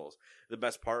consoles. The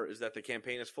best part is that the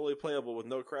campaign is fully playable with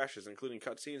no crashes, including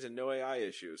cutscenes and no AI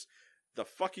issues. The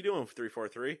fuck you doing,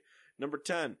 343? Number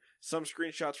 10, some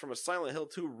screenshots from a Silent Hill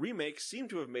 2 remake seem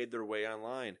to have made their way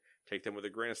online. Take them with a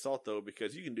grain of salt, though,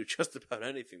 because you can do just about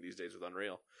anything these days with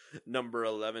Unreal. Number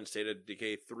 11, State of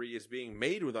Decay 3 is being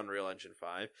made with Unreal Engine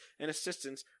 5 and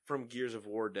assistance from Gears of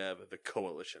War dev, The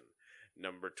Coalition.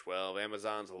 Number 12,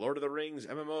 Amazon's Lord of the Rings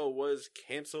MMO was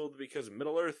canceled because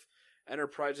Middle-earth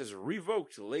Enterprises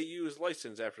revoked Leiyu's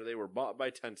license after they were bought by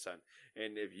Tencent.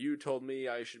 And if you told me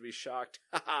I should be shocked,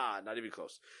 haha, not even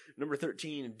close. Number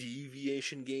 13,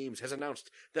 Deviation Games has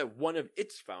announced that one of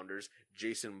its founders,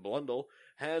 Jason Blundell,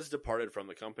 has departed from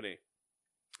the company.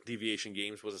 Deviation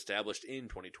Games was established in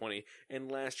 2020,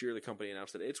 and last year the company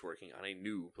announced that it's working on a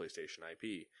new PlayStation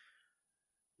IP.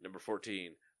 Number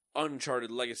 14,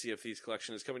 Uncharted Legacy of Thieves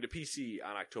Collection is coming to PC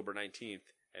on October 19th,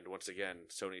 and once again,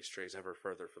 Sony strays ever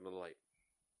further from the light.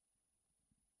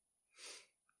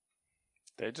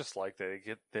 They just like they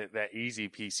get that easy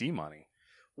PC money.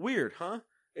 Weird, huh?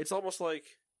 It's almost like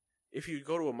if you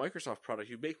go to a Microsoft product,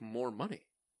 you make more money.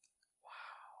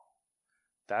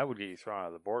 That would get you thrown out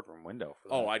of the boardroom window. For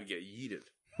that. Oh, I'd get yeeted.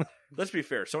 Let's be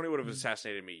fair. Sony would have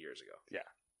assassinated me years ago. Yeah.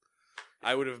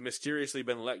 I would have mysteriously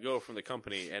been let go from the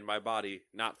company and my body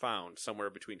not found somewhere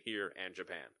between here and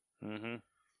Japan. Mm-hmm.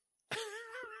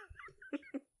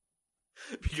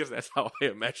 Because that's how I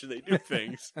imagine they do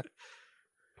things.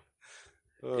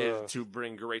 To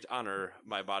bring great honor,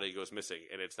 my body goes missing,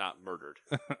 and it's not murdered.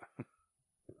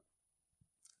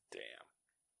 Damn.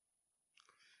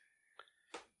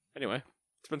 Anyway,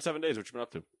 it's been 7 days. What you been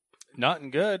up to?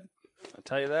 Nothing good. I'll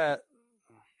tell you that.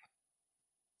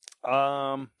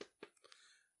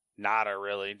 Nada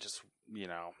really. Just,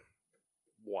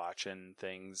 watching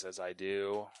things as I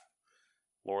do.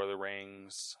 Lord of the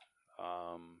Rings.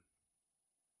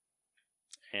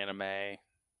 Anime.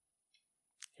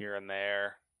 Here and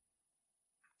there.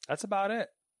 That's about it.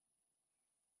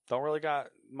 Don't really got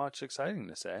much exciting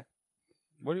to say.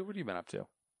 What have you been up to?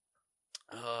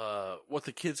 What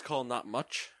the kids call not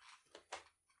much.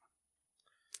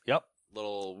 Yep.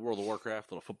 Little World of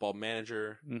Warcraft, little Football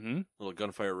Manager, little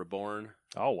Gunfire Reborn.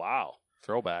 Oh, wow.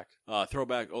 Throwback.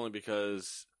 Throwback only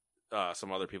because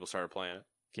some other people started playing it.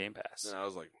 Game Pass. And I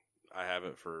was like, I have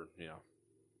it for,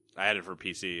 I had it for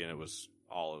PC, and it was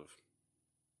all of,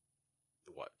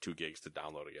 2 gigs to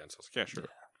download again. So I was like, yeah, sure.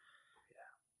 Yeah.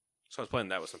 So I was playing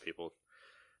that with some people.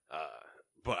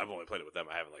 But I've only played it with them.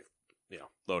 I haven't,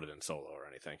 loaded in solo or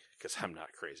anything, because I'm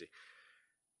not crazy.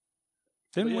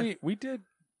 Didn't we did...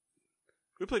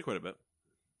 We played quite a bit.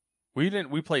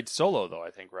 We played solo, though, I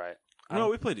think, right? No,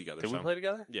 we played together. Did we play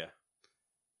together? Yeah.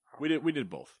 We did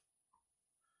both.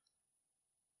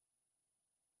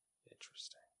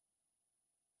 Interesting.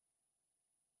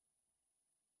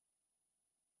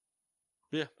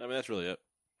 Yeah, I mean, that's really it.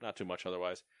 Not too much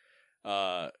otherwise.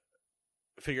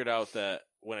 Figured out that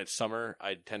when it's summer,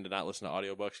 I tend to not listen to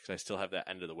audiobooks because I still have that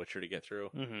end of The Witcher to get through.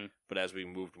 Mm-hmm. But as we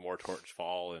moved more towards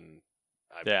fall and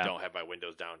I don't have my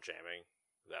windows down jamming,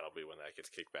 that'll be when that gets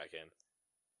kicked back in.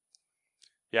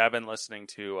 Yeah, I've been listening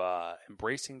to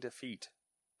Embracing Defeat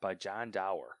by John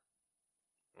Dower,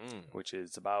 which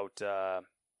is about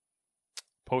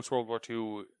post-World War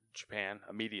II Japan,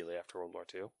 immediately after World War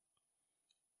II.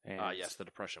 And yes, the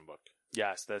Depression book.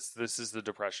 Yes, this is the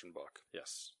Depression book.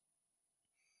 Yes.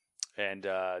 And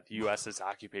the U.S.'s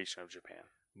occupation of Japan.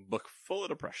 Book full of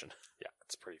depression. Yeah,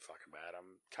 it's pretty fucking bad.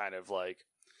 I'm kind of like...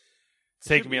 It's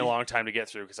taking me a long time to get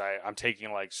through because I'm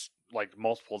taking like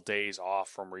multiple days off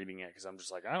from reading it because I'm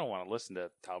just like, I don't want to listen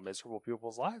to how miserable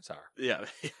people's lives are. Yeah.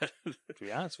 To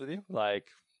be honest with you. Like...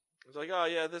 It's like, oh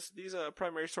yeah, these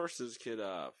primary sources could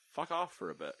fuck off for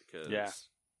a bit. Cause... Yeah.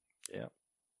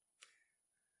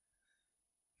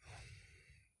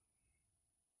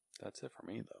 That's it for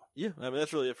me, though. Yeah, I mean,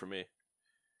 that's really it for me.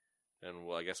 And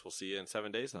well, I guess we'll see you in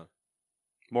 7 days then.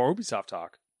 More Ubisoft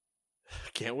talk.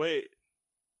 Can't wait.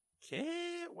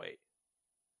 Can't wait.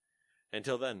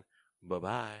 Until then,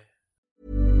 bye-bye.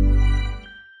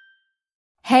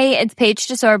 Hey, it's Paige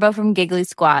DeSorbo from Giggly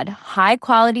Squad. High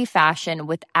quality fashion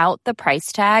without the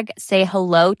price tag. Say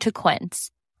hello to Quince.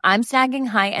 I'm snagging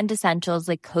high-end essentials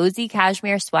like cozy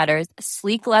cashmere sweaters,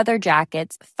 sleek leather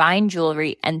jackets, fine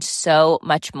jewelry, and so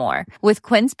much more. With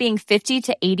Quince being 50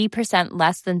 to 80%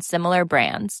 less than similar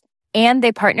brands. And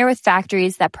they partner with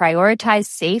factories that prioritize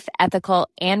safe, ethical,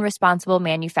 and responsible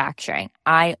manufacturing.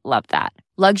 I love that.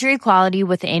 Luxury quality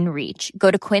within reach. Go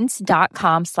to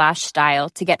quince.com/style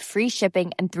to get free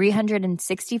shipping and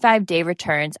 365-day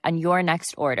returns on your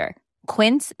next order.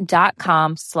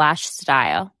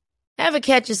 Quince.com/style. Ever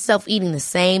catch yourself eating the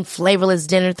same flavorless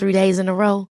dinner 3 days in a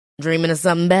row? Dreaming of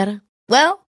something better?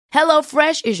 Well,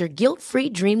 HelloFresh is your guilt-free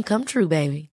dream come true,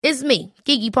 baby. It's me,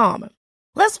 Keke Palmer.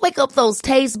 Let's wake up those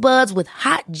taste buds with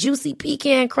hot, juicy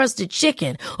pecan-crusted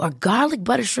chicken or garlic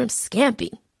butter shrimp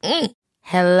scampi.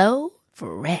 Hello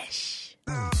Fresh.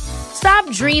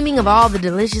 Stop dreaming of all the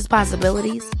delicious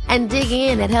possibilities and dig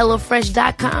in at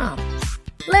HelloFresh.com.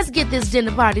 Let's get this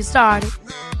dinner party started.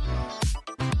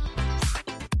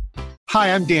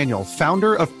 Hi, I'm Daniel,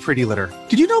 founder of Pretty Litter.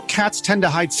 Did you know cats tend to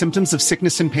hide symptoms of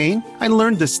sickness and pain? I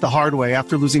learned this the hard way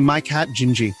after losing my cat,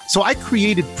 Gingy. So I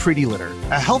created Pretty Litter,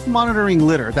 a health monitoring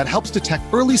litter that helps detect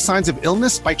early signs of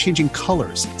illness by changing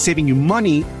colors, saving you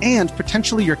money and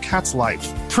potentially your cat's life.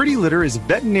 Pretty Litter is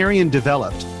veterinarian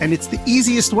developed, and it's the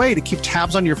easiest way to keep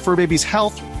tabs on your fur baby's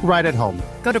health right at home.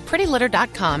 Go to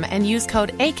prettylitter.com and use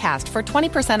code ACAST for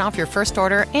 20% off your first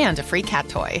order and a free cat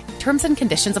toy. Terms and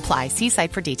conditions apply. See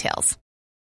site for details.